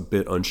always a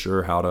bit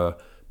unsure how to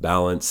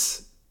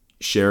balance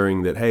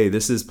sharing that, hey,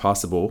 this is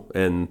possible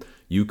and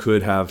you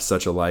could have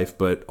such a life,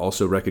 but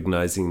also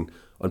recognizing,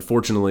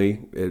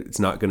 unfortunately, it's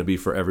not going to be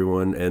for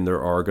everyone, and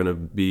there are going to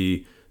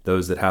be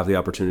those that have the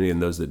opportunity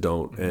and those that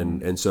don't.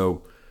 And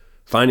so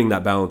finding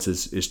that balance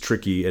is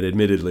tricky, and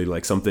admittedly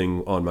like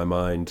something on my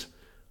mind,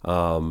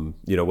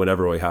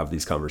 whenever we have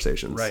these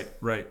conversations.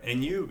 Right.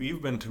 And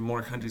you've been to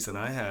more countries than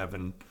I have,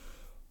 and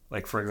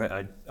like, for example,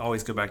 I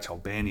always go back to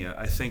Albania.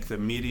 I think the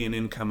median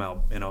income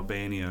out in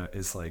Albania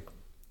is like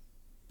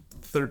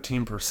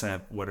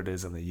 13% what it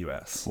is in the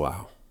U.S.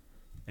 Wow.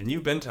 And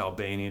you've been to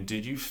Albania.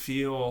 Did you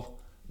feel,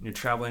 when you're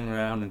traveling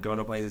around and going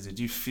to places, did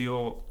you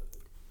feel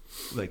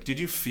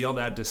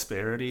that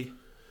disparity?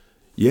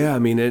 Yeah, I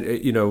mean,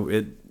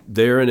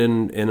 there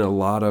and in a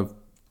lot of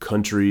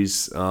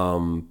countries,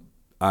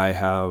 I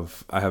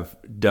have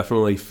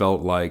definitely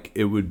felt like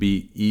it would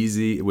be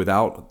easy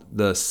without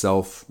the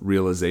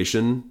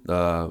self-realization,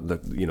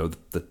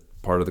 the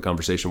part of the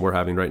conversation we're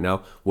having right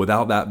now,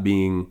 without that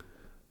being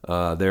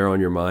there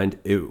on your mind,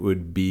 it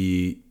would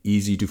be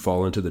easy to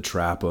fall into the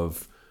trap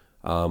of,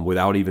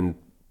 without even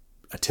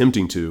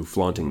attempting to,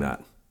 flaunting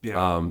that.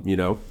 Yeah.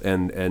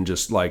 And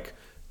just like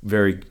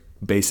very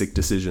basic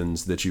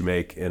decisions that you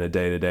make in a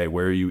day-to-day,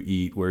 where you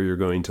eat, where you're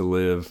going to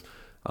live,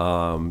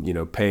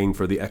 paying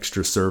for the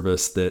extra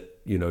service that,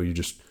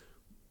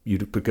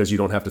 because you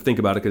don't have to think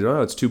about it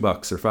because, it's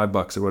 $2 or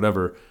 $5 or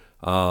whatever.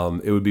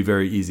 It would be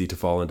very easy to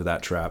fall into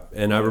that trap.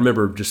 And I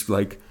remember just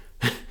like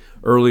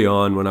early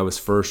on when I was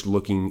first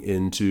looking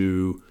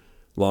into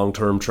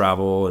long-term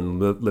travel and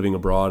living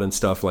abroad and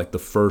stuff, like the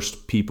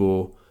first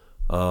people,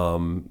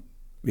 the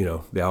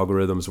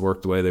algorithms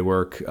work the way they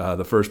work.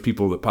 The first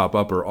people that pop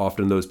up are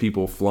often those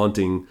people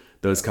flaunting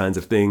those kinds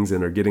of things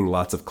and are getting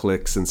lots of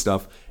clicks and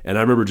stuff. And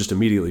I remember just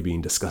immediately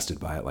being disgusted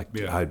by it. Like,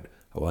 I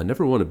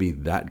never want to be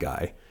that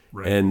guy.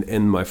 Right. And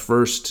in my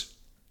first,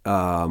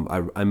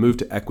 I moved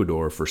to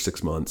Ecuador for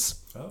 6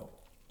 months. Oh.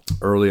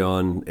 Early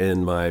on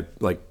in my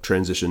like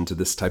transition to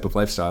this type of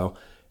lifestyle.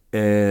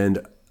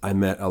 And I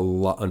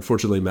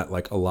unfortunately met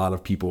like a lot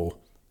of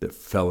people that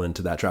fell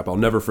into that trap. I'll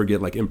never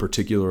forget, like in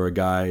particular, a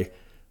guy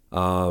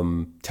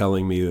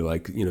telling me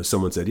like,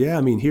 someone said, yeah,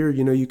 I mean, here,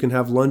 you can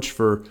have lunch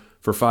for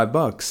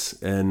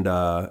 $5.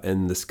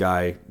 And this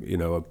guy,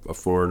 a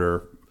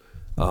foreigner,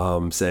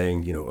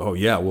 saying, oh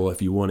yeah, well,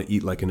 if you want to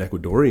eat like an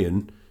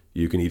Ecuadorian,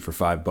 you can eat for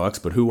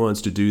 $5, but who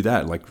wants to do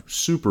that? Like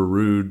super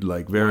rude,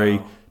 like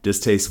very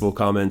distasteful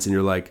comments. And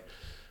you're like,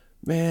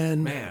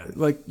 man,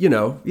 like,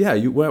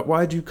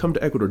 why'd you come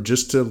to Ecuador?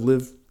 Just to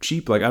live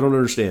cheap? Like, I don't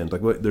understand.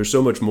 Like, there's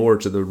so much more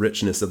to the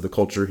richness of the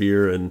culture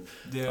here, and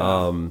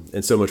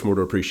so much more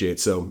to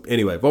appreciate. So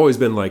anyway, I've always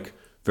been like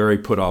very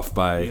put off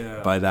by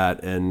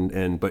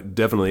that, but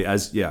definitely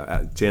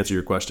to answer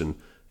your question,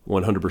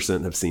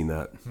 100% have seen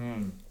that.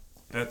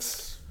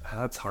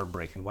 That's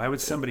heartbreaking. Why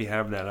would somebody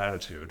have that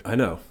attitude? I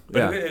know.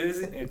 But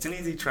it's an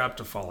easy trap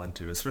to fall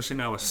into, especially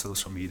now with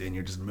social media, and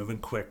you're just moving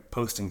quick,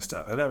 posting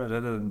stuff,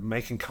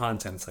 making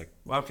content. It's like,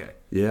 okay.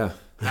 Yeah.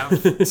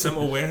 Have some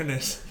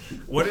awareness.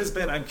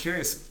 I'm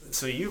curious,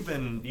 so you've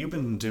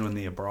been doing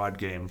the abroad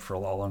game for a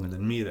lot longer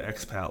than me, the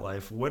expat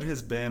life. What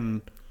has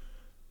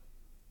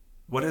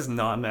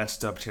not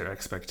matched up to your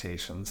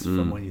expectations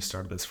from when you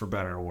started this, for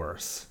better or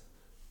worse?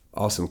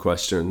 Awesome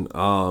question.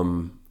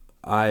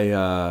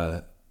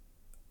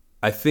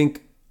 I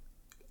think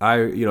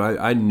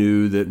I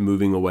knew that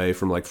moving away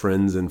from like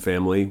friends and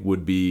family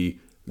would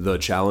be the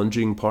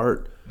challenging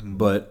part,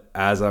 but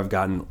as I've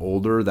gotten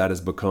older, that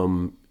has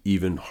become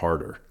even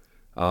harder.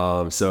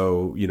 I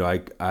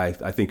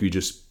think we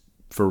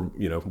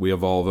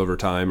evolve over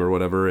time or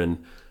whatever. And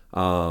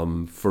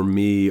for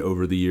me,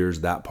 over the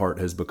years, that part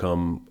has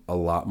become a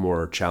lot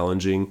more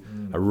challenging.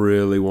 I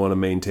really want to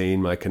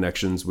maintain my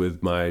connections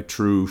with my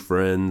true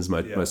friends,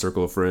 my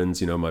circle of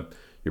friends.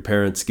 Your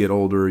parents get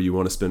older, you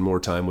want to spend more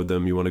time with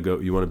them. You want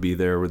to be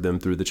there with them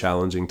through the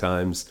challenging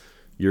times.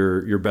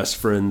 Your best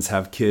friends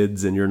have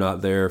kids and you're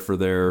not there for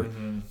their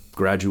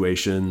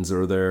graduations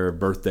or their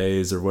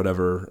birthdays or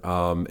whatever.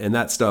 And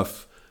that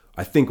stuff,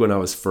 I think when I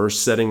was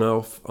first setting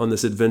off on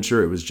this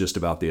adventure, it was just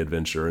about the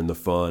adventure and the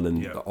fun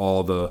and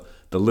all the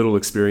little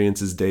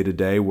experiences day to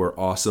day were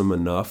awesome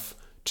enough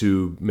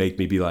to make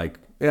me be like,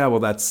 yeah,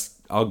 well,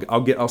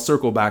 I'll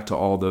circle back to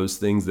all those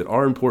things that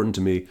are important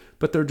to me,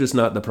 but they're just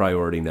not the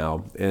priority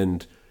now.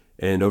 And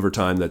over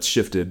time that's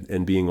shifted,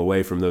 and being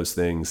away from those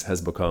things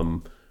has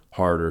become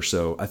harder.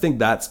 So I think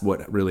that's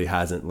what really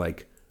hasn't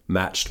like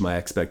matched my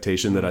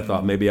expectation, that I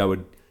thought maybe I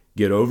would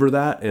get over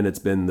that. And it's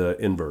been the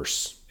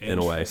inverse in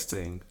a way.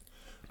 Interesting.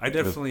 I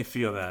definitely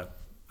feel that.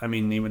 I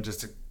mean, even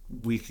just a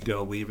week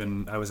ago,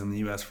 I was in the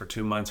U.S. for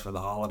 2 months for the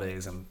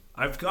holidays, and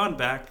I've gone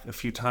back a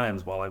few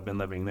times while I've been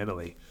living in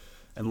Italy.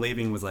 And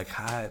leaving was like,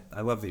 hi,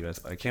 I love the U.S.,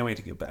 but I can't wait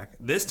to get back.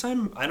 This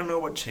time, I don't know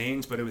what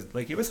changed, but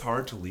it was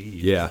hard to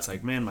leave. Yeah. It's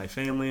like, man, my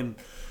family, and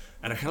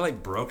I kind of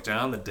like broke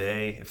down the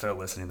day. If they're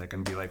listening, they're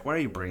going to be like, why are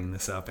you bringing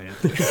this up,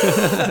 Anthony?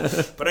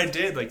 But I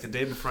did, like the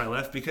day before I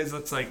left, because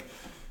it's like,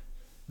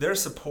 their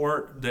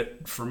support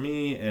that for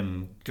me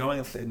and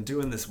going and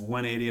doing this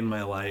 180 in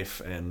my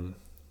life and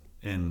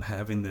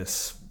having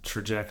this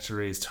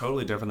trajectory is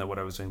totally different than what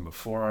I was doing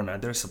before,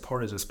 and their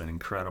support has just been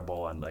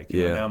incredible. And like,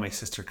 you know, now my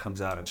sister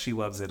comes out and she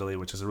loves Italy,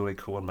 which is really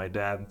cool, and my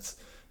dad's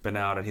been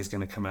out and he's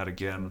going to come out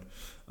again.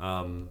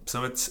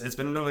 So it's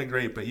been really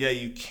great. But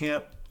yeah,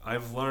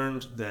 I've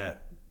learned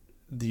that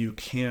you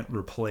can't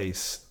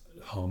replace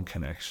home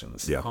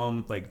connections,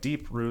 home, like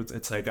deep roots.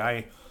 It's like,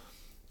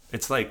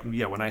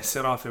 when I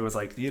set off, it was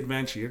like the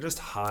adventure. You're just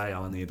high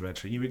on the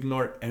adventure. You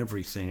ignore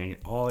everything.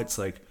 It's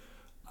like,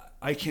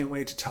 I can't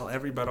wait to tell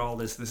everybody all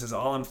this. This is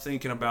all I'm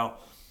thinking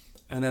about.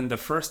 And then the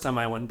first time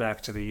I went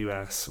back to the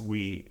U.S.,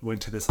 we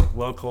went to this like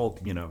local,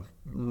 you know,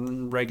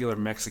 regular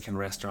Mexican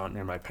restaurant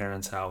near my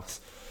parents' house.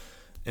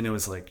 And it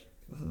was like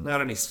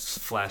not any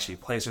flashy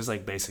place, just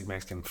like basic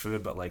Mexican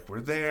food. But like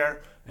we're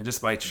there, and just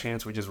by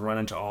chance, we just run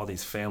into all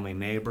these family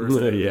neighbors.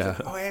 Yeah.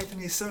 Like, oh,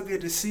 Anthony, so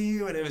good to see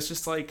you. And it was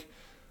just like,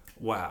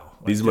 wow.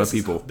 Like, these are my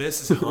people.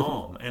 This is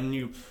home. And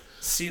you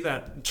see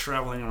that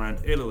traveling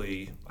around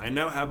Italy, I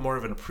now have more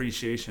of an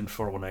appreciation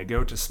for when I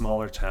go to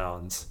smaller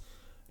towns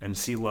and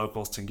see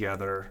locals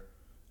together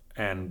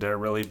and they're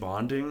really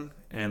bonding.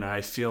 And I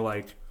feel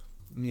like,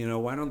 you know,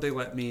 why don't they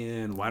let me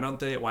in?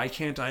 Why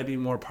can't I be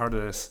more part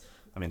of this?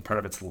 I mean, part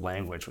of it's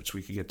language, which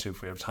we could get to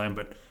if we have time,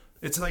 but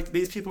it's like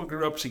these people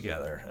grew up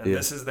together and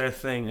this is their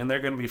thing and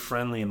they're going to be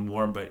friendly and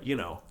warm, but you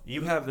know,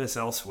 you have this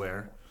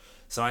elsewhere.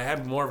 So I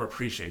have more of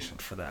appreciation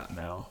for that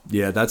now.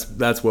 Yeah,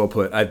 that's well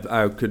put.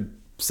 I could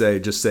say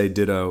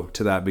ditto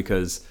to that,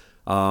 because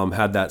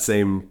had that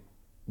same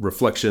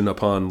reflection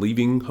upon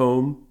leaving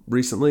home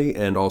recently,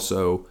 and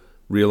also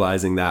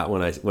realizing that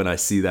when I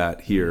see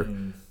that here,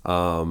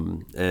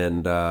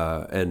 and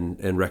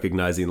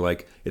recognizing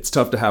like it's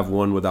tough to have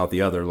one without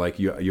the other. Like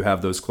you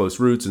have those close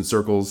roots and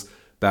circles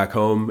back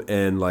home,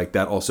 and like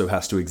that also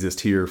has to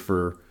exist here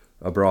for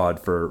abroad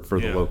for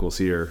the locals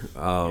here.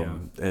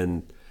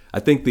 And I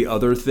think the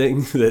other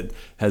thing that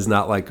has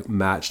not like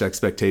matched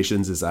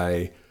expectations is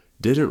I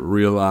didn't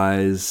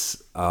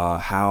realize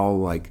how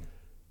like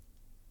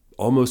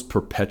almost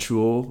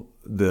perpetual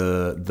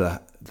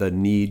the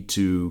need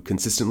to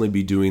consistently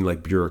be doing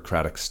like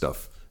bureaucratic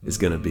stuff is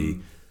going to be.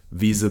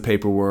 Visa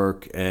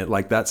paperwork and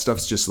like that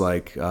stuff's just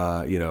like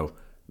you know,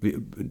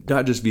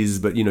 not just visas,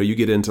 but you know, you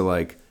get into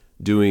like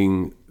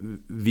doing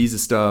visa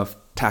stuff,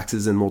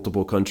 taxes in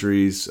multiple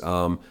countries,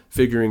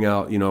 figuring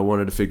out, you know, I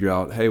wanted to figure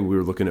out, hey, we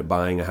were looking at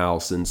buying a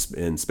house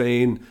in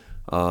Spain.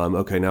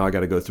 Okay, now I got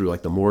to go through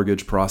like the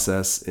mortgage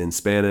process in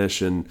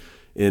Spanish and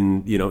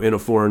in a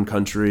foreign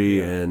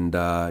country. And,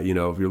 you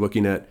know, if you're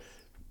looking at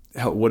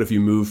what if you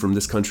move from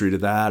this country to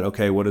that?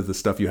 Okay, what is the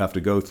stuff you have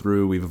to go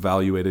through? We've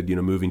evaluated, you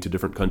know, moving to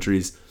different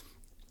countries.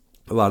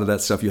 A lot of that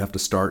stuff you have to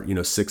start, you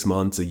know, 6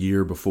 months, a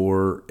year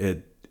before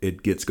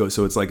it gets go.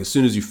 So it's like as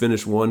soon as you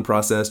finish one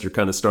process, you're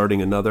kind of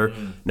starting another.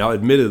 Now,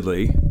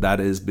 admittedly, that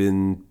has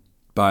been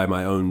by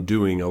my own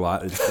doing a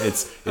lot.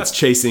 It's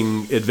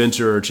chasing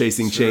adventure or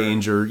chasing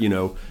change, or you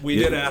know. We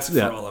did ask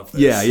for all of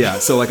this. Yeah.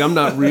 So like I'm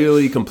not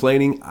really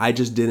complaining. I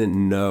just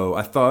didn't know.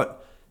 I thought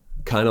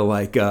kind of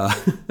like I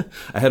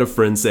had a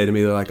friend say to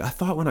me, they're like, I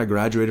thought when I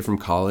graduated from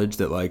college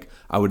that like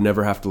I would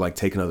never have to like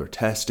take another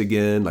test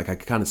again. Like I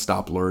could kind of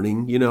stop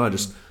learning. You know,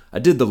 I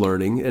did the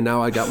learning, and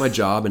now I got my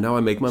job, and now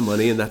I make my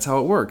money, and that's how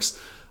it works.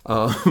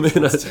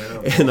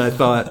 And I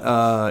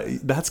thought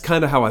that's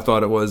kind of how I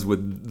thought it was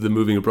with the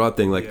moving abroad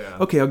thing. Like,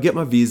 okay, I'll get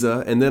my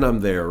visa, and then I'm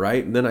there,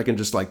 right? And then I can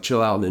just like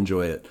chill out and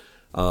enjoy it.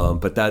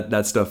 But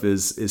that stuff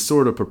is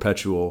sort of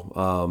perpetual,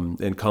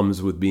 and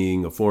comes with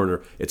being a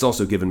foreigner. It's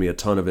also given me a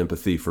ton of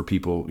empathy for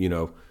people, you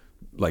know,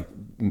 like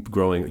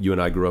you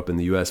and I grew up in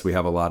the U.S. We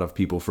have a lot of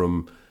people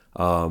from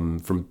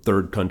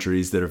third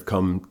countries that have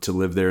come to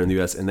live there in the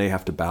U.S. and they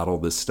have to battle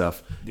this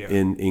stuff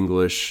in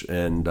English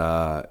and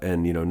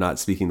you know, not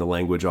speaking the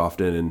language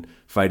often and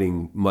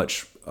fighting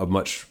a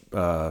much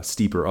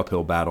steeper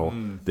uphill battle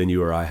than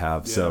you or I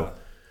have. So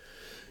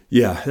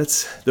yeah,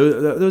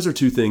 those are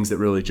two things that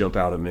really jump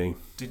out at me.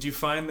 Did you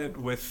find that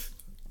with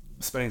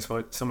spending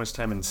so much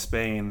time in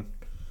Spain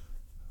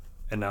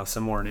and now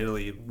some more in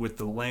Italy, with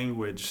the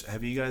language,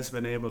 have you guys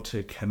been able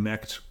to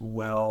connect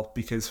well?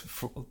 Because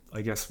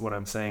I guess what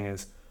I'm saying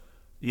is,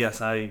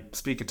 yes, I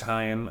speak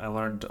Italian. I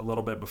learned a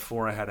little bit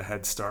before I had a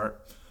head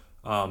start.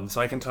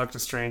 So I can talk to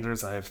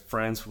strangers. I have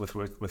friends with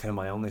whom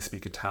I only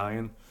speak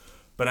Italian.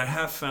 But I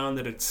have found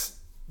that it's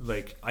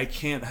like I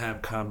can't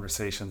have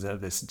conversations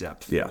at this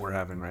depth that we're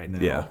having right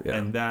now. Yeah.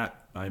 And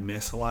that I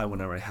miss a lot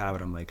whenever I have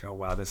it. I'm like, oh,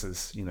 wow, this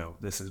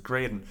is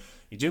great. And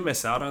you do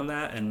miss out on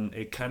that. And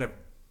it kind of,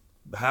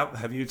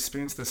 have you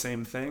experienced the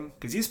same thing?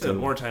 Because you spent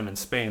more time in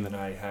Spain than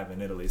I have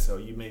in Italy, so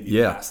you may be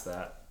past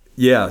that.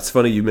 Yeah, it's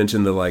funny you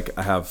mentioned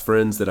I have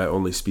friends that I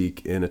only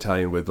speak in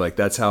Italian with. Like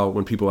that's how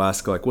when people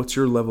ask like, "What's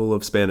your level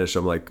of Spanish?"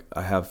 I'm like,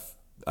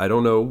 I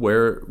don't know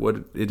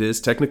what it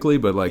is technically,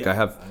 but like I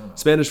have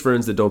Spanish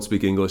friends that don't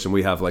speak English, and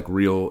we have like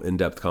real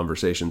in-depth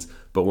conversations.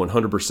 But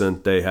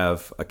 100% they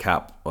have a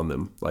cap on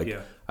them. Like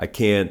I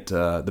can't.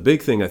 The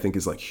big thing I think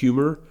is like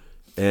humor.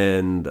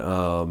 and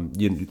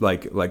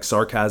like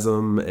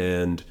sarcasm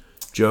and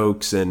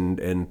jokes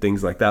and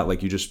things like that.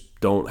 Like you just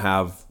don't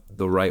have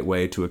the right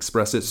way to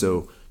express it,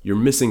 so you're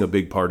missing a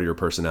big part of your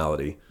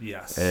personality.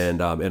 Yes.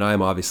 And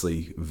I'm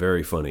obviously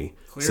very funny.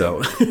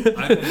 Clearly. So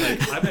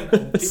I've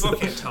been people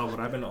can't tell, but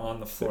I've been on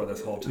the floor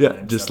this whole time.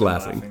 yeah, just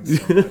laughing.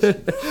 So much.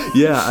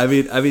 Yeah, I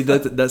mean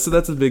that's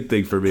a big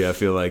thing for me. I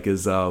feel like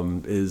is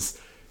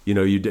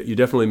you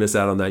definitely miss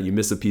out on that. You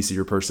miss a piece of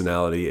your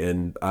personality.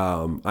 And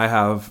I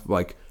have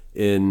like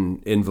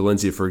in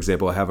Valencia, for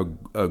example, I have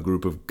a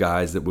group of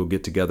guys that will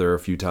get together a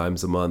few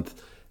times a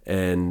month,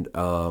 and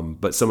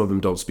but some of them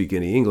don't speak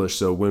any English.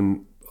 So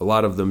when a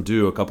lot of them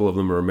do, a couple of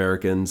them are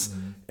Americans.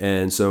 Mm-hmm.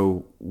 And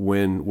so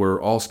when we're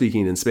all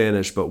speaking in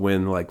Spanish, but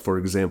when, like, for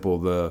example,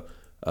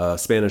 the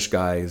Spanish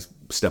guys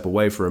step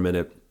away for a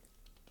minute,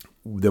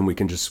 then we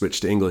can just switch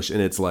to English. And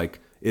it's like,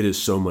 it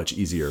is so much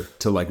easier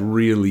to like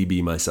really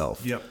be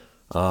myself. Yep.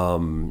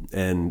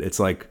 And it's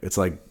like,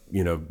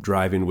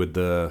 driving with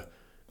the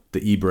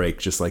e-brake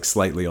just like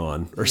slightly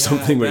on or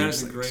something. That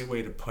is a great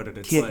way to put it.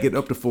 It's can't like, get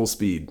up to full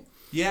speed.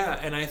 Yeah.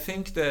 And I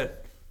think that,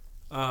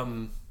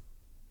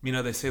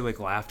 they say like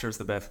laughter is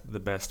the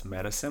best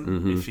medicine.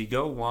 Mm-hmm. If you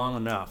go long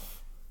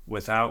enough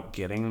without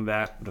getting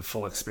the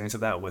full experience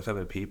of that with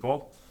other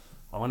people,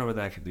 I wonder what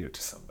that could do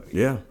to somebody.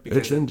 Yeah,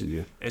 it changes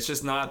you. It's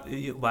just not,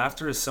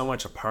 laughter is so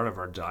much a part of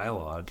our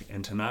dialogue,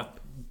 and to not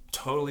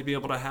totally be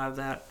able to have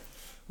that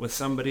with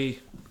somebody,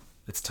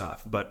 it's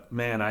tough. But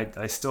man,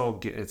 I still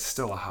get, it's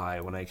still a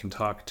high when I can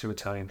talk to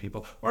Italian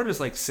people, or just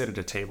like sit at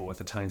a table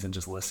with Italians and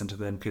just listen to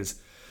them,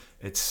 because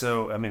it's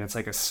so, it's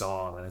like a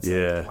song, and it's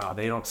like, wow,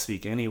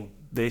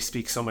 they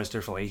speak so much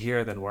differently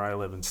here than where I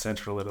live in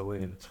central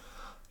Italy. And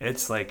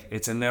it's like,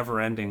 it's a never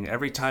ending,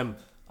 every time.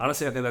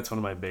 Honestly, I think that's one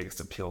of my biggest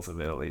appeals of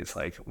Italy. It's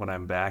like when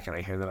I'm back and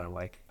I hear that, I'm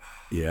like,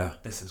 yeah,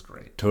 this is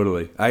great.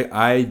 Totally.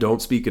 I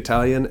don't speak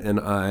Italian, and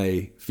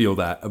I feel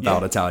that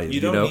about Italians.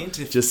 You don't need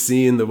to. Just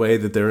seeing the way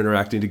that they're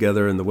interacting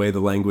together and the way the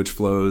language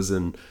flows,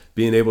 and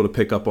being able to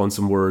pick up on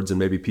some words and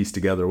maybe piece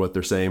together what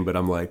they're saying. But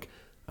I'm like,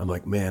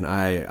 man,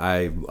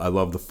 I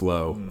love the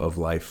flow of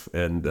life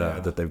and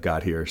that they've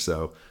got here.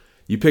 So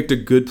you picked a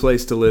good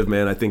place to live,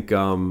 man. I think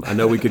I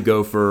know we could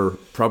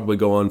probably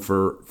go on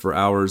for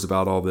hours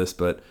about all this,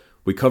 but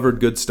we covered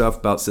good stuff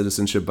about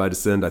citizenship by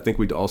descent. I think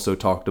we also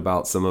talked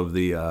about some of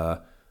the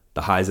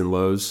highs and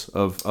lows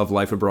of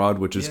life abroad,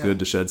 which is good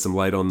to shed some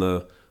light on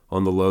the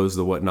lows,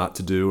 the what not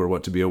to do or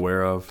what to be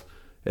aware of,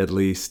 at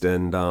least.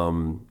 And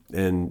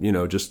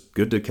just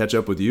good to catch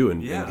up with you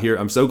and hear.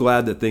 I'm so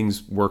glad that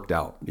things worked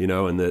out,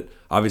 and that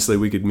obviously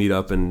we could meet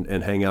up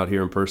and hang out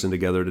here in person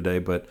together today,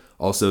 but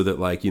also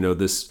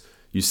that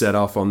you set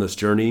off on this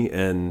journey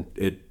and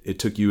it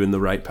took you in the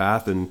right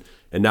path, and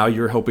now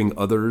you're helping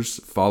others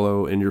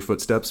follow in your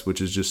footsteps, which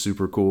is just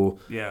super cool.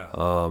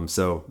 Yeah.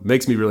 So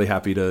makes me really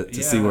happy to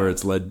see where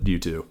it's led you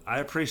to. I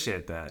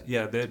appreciate that.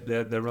 Yeah,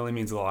 that really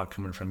means a lot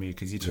coming from you,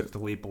 because you took the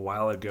leap a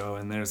while ago.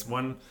 And if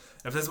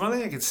there's one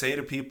thing I could say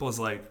to people is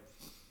like,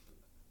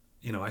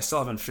 I still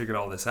haven't figured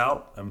all this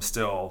out. I'm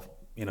still,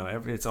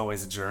 it's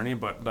always a journey.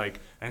 But like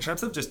in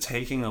terms of just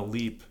taking a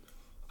leap,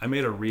 I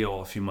made a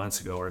reel a few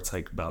months ago where it's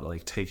like about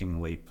like taking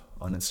a leap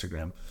on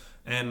Instagram,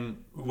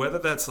 and whether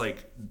that's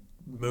like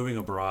moving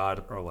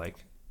abroad or like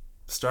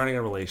starting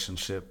a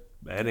relationship,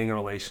 ending a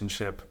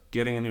relationship,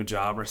 getting a new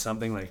job or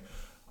something, like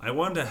I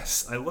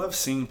love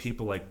seeing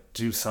people like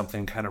do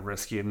something kind of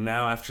risky. And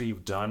now after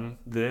I've done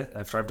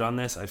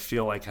this, I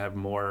feel like I have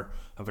more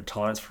of a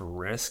tolerance for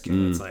risk.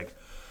 And it's like,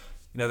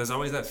 there's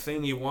always that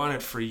thing you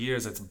wanted for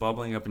years that's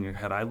bubbling up in your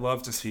head. I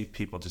love to see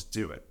people just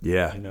do it.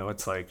 Yeah.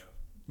 It's like,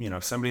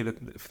 somebody that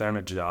if they're in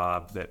a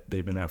job that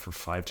they've been at for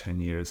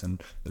 5-10 years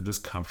and they're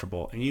just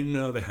comfortable,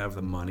 and they have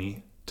the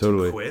money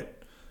to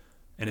quit.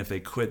 And if they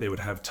quit, they would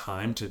have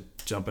time to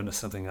jump into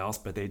something else,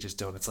 but they just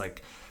don't. It's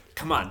like,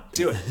 come on,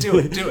 do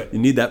it. You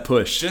need that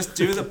push. Just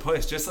do the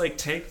push. Just like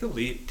take the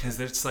leap, because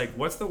it's like,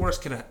 what's the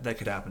worst that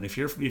could happen? If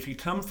you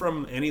come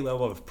from any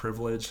level of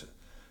privilege,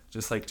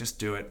 just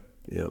do it.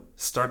 Yep.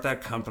 Start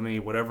that company,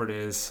 whatever it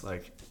is,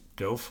 like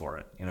go for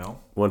it.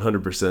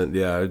 100%.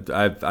 Yeah,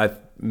 I've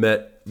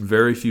met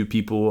very few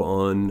people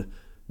on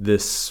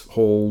this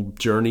whole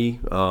journey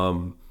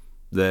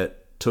that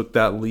took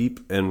that leap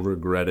and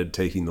regretted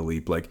taking the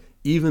leap. Like,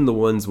 even the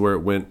ones where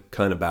it went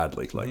kind of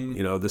badly, like,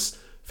 this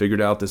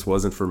figured out this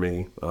wasn't for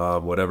me,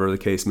 whatever the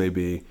case may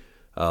be,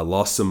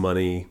 lost some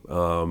money,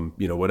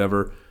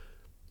 whatever.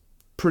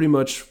 Pretty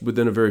much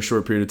within a very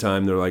short period of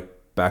time, they're like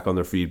back on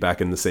their feet,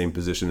 back in the same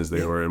position as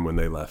they were in when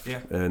they left.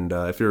 Yeah. And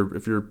if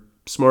you're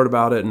smart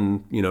about it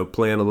and,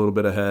 plan a little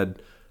bit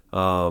ahead,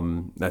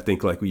 I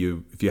think like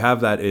if you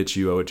have that itch,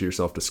 you owe it to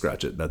yourself to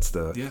scratch it. That's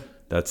the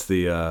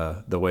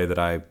way that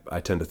I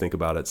tend to think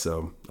about it.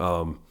 So,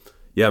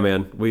 yeah,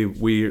 man,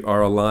 we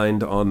are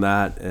aligned on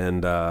that,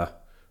 and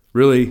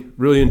really,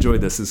 really enjoyed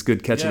this. It's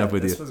good catching up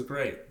with you. This was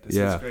great. This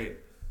was great.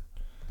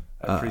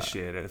 I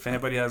appreciate it. If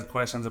anybody has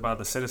questions about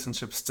the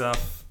citizenship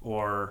stuff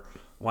or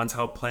wants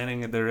help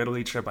planning their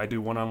Italy trip, I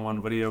do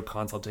one-on-one video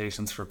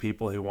consultations for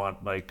people who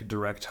want like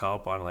direct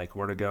help on like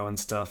where to go and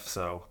stuff.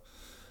 So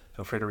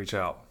feel free to reach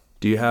out.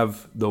 Do you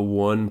have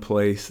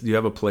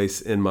a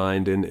place in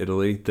mind in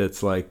Italy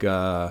that's like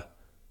up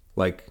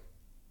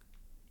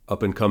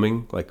and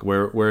coming? Like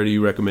where do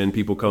you recommend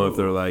people come if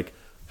they're like,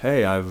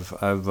 hey, I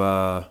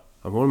want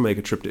to make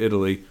a trip to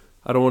Italy.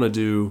 I don't want to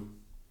do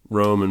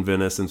Rome and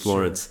Venice and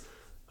Florence.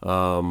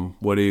 Sure.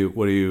 What do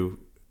you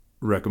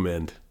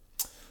recommend?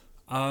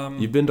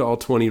 You've been to all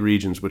 20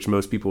 regions, which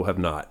most people have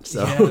not.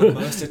 So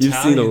most Italians you've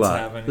seen a lot.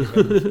 Haven't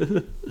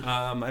even.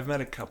 I've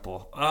met a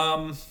couple.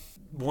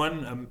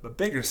 One a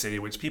bigger city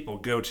which people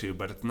go to,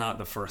 but it's not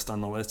the first on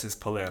the list, is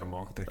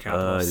Palermo, the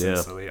capital of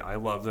Sicily. I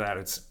love that.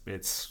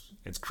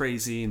 It's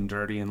crazy and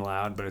dirty and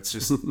loud, but it's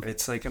just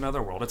it's like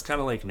another world. It's kind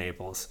of like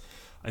Naples.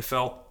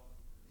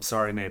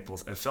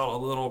 Naples. I felt a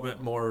little bit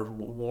more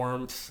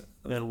warmth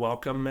and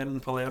welcome in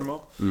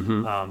Palermo,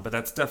 but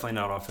that's definitely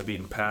not off the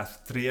beaten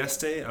path.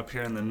 Trieste, up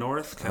here in the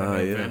north, kind of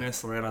in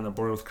Venice, right on the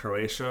border with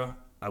Croatia.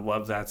 I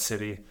love that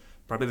city.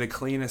 Probably the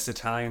cleanest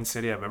Italian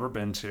city I've ever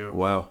been to.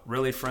 Wow.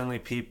 Really friendly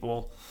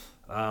people.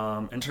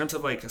 In terms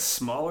of like a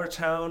smaller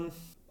town,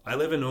 I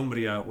live in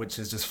Umbria, which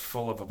is just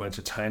full of a bunch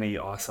of tiny,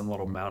 awesome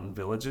little mountain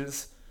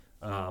villages.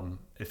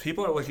 If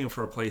people are looking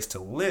for a place to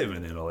live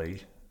in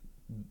Italy,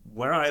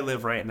 where I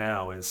live right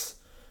now is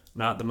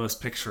not the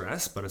most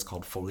picturesque, but it's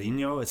called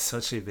Foligno. It's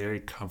such a very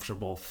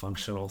comfortable,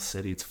 functional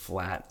city. It's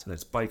flat,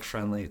 it's bike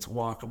friendly, it's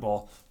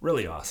walkable,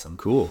 really awesome.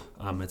 Cool.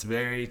 It's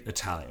very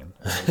Italian,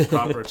 it's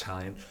proper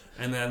Italian.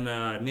 And then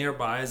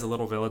nearby is a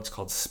little village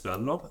called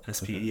Spello,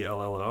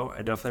 Spello.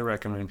 I definitely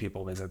recommend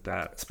people visit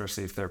that,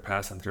 especially if they're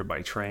passing through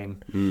by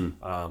train.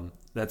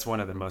 That's one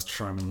of the most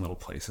charming little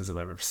places I've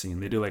ever seen.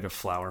 They do like a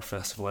flower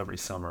festival every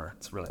summer.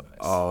 It's really nice.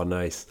 Oh,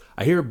 nice.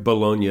 I hear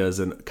Bologna is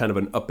kind of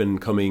an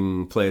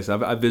up-and-coming place.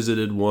 I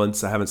visited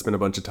once. I haven't spent a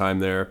bunch of time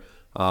there.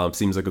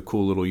 Seems like a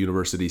cool little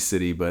university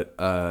city, but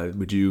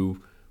would you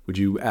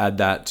add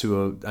that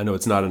to I know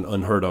it's not an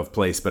unheard of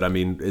place, but I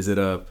mean, is it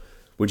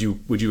would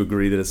you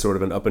agree that it's sort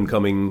of an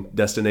up-and-coming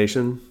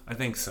destination? I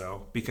think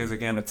so, because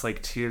again, it's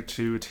like tier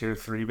 2, tier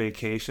 3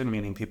 vacation,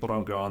 meaning people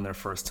don't go on their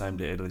first time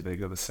to Italy, they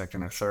go the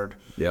second or third.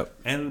 Yep.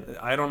 And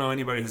I don't know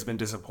anybody who's been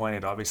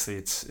disappointed. Obviously,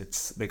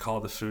 it's they call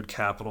it the food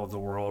capital of the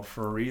world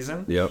for a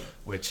reason. Yep.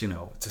 Which,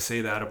 to say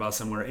that about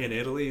somewhere in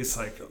Italy is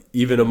like...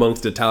 Even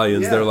amongst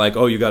Italians, they're like,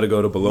 oh, you got to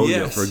go to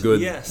Bologna for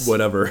good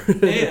whatever.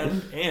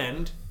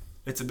 and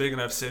it's a big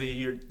enough city,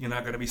 you're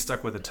not going to be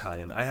stuck with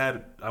Italian.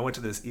 I went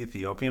to this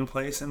Ethiopian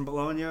place in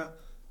Bologna.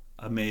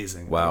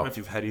 Amazing. Wow. I don't know if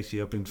you've had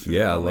Ethiopian food.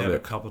 Yeah, I love it. A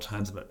couple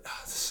times, but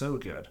it's so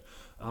good.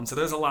 So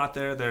there's a lot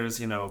there. There's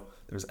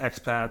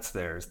expats,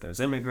 there's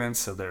immigrants,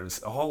 so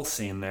there's a whole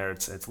scene there.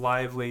 It's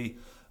lively,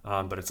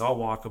 but it's all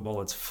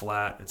walkable. It's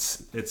flat.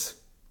 It's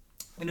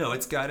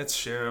got its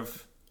share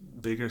of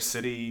bigger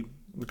city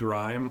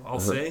grime, I'll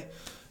say,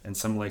 and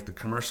some like the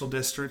commercial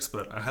districts,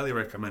 but I highly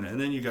recommend it.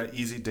 And then you got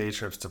easy day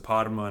trips to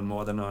Parma and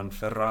Modena and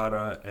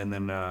Ferrara, and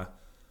then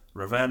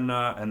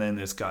Ravenna, and then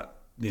it's got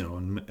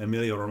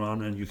Emilia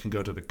Romagna, and you can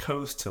go to the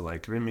coast to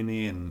like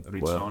Rimini and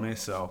Riccione. Wow.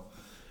 So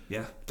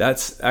yeah,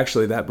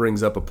 that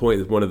brings up a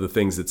point. One of the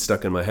things that's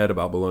stuck in my head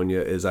about Bologna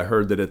is I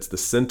heard that it's the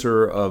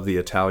center of the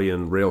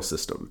Italian rail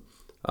system.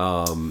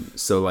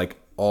 So like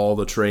all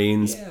the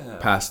trains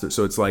pass through.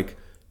 So it's like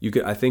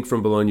I think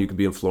from Bologna you could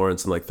be in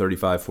Florence in like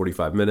 35,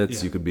 45 minutes.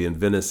 Yeah. You could be in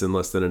Venice in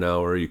less than an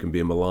hour. You can be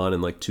in Milan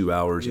in like 2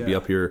 hours. You'd be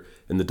up here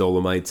in the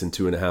Dolomites in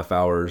 2.5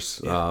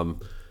 hours. Yeah.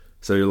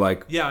 So you're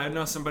like... Yeah, I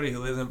know somebody who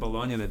lives in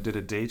Bologna that did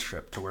a day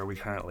trip to where we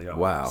currently are.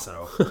 Wow.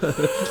 So.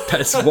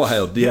 That's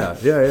wild. Yeah.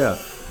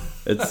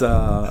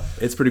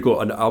 It's pretty cool.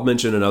 And I'll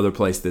mention another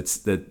place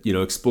that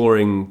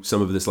exploring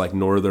some of this like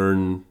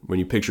northern, when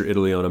you picture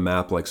Italy on a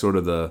map, like sort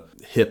of the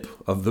hip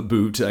of the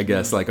boot, I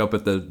guess, like up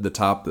at the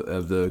top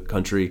of the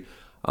country.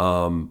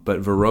 But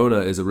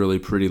Verona is a really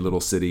pretty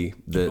little city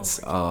that's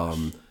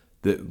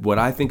what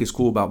I think is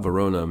cool about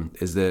Verona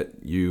is that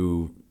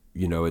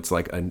it's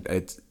like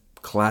it's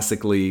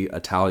classically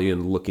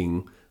Italian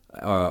looking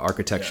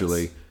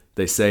architecturally. Yes.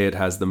 They say it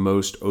has the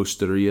most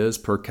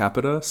osterias per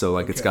capita, so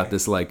like it's got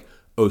this like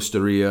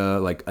osteria,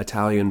 like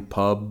Italian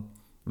pub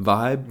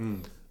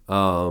vibe.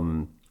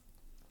 And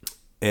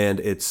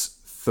it's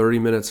 30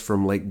 minutes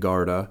from Lake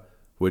Garda,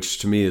 which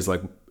to me is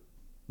like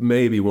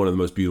maybe one of the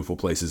most beautiful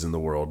places in the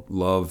world.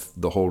 Love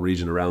the whole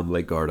region around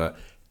Lake Garda.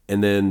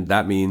 And then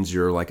that means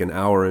you're like an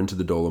hour into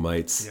the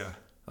Dolomites.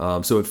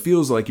 Yeah. So it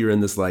feels like you're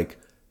in this like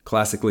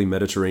classically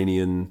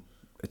Mediterranean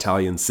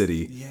Italian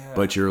city,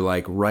 but you're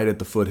like right at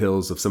the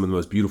foothills of some of the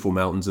most beautiful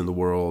mountains in the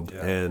world.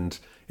 Yeah. And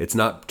it's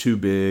not too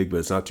big, but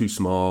it's not too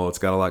small. It's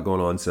got a lot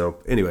going on. So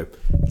anyway,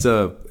 it's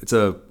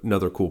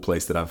another cool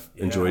place that I've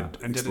enjoyed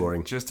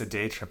exploring. Just a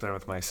day trip there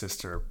with my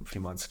sister a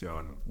few months ago,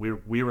 and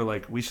we were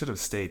like, we should have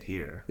stayed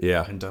here.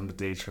 Yeah. And done the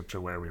day trip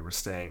to where we were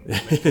staying.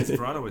 Because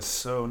Verona was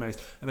so nice,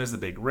 and there's the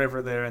big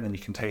river there, and then you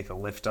can take a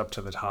lift up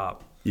to the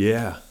top.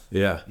 Yeah.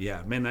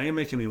 Man, now you're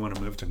making me want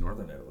to move to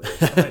Northern Italy.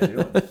 What am I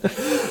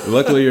doing?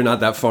 Luckily, you're not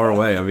that far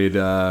away. I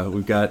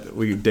mean,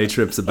 we day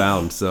trips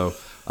abound. So,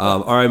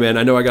 All right, man.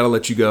 I know I got to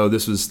let you go.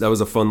 That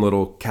was a fun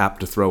little cap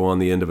to throw on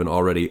the end of an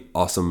already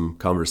awesome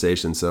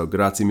conversation. So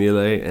grazie mille,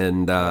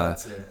 and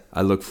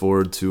I look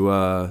forward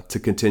to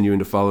continuing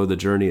to follow the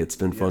journey. It's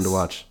been fun to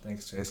watch.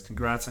 Thanks, Chase.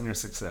 Congrats on your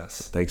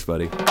success. Thanks,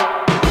 buddy.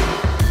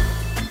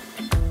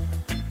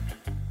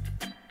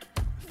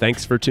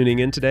 Thanks for tuning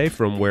in today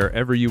from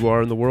wherever you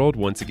are in the world.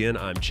 Once again,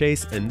 I'm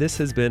Chase, and this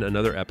has been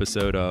another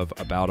episode of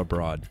About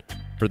Abroad.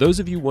 For those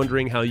of you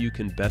wondering how you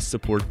can best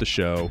support the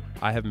show,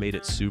 I have made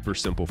it super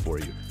simple for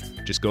you.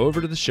 Just go over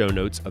to the show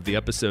notes of the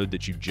episode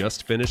that you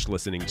just finished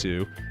listening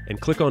to and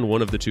click on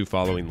one of the two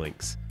following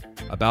links.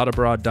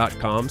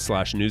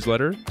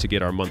 aboutabroad.com/newsletter to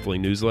get our monthly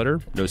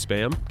newsletter, no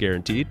spam,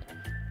 guaranteed,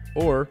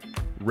 or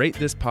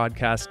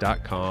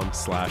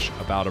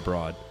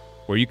ratethispodcast.com/aboutabroad,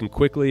 where you can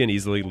quickly and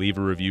easily leave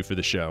a review for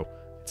the show.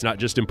 It's not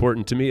just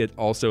important to me, it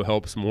also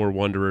helps more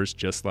wanderers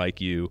just like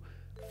you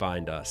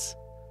find us.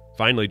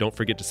 Finally, don't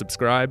forget to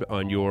subscribe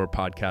on your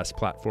podcast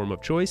platform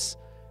of choice,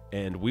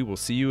 and we will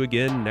see you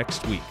again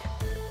next week.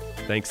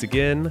 Thanks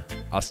again.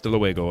 Hasta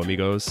luego,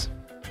 amigos.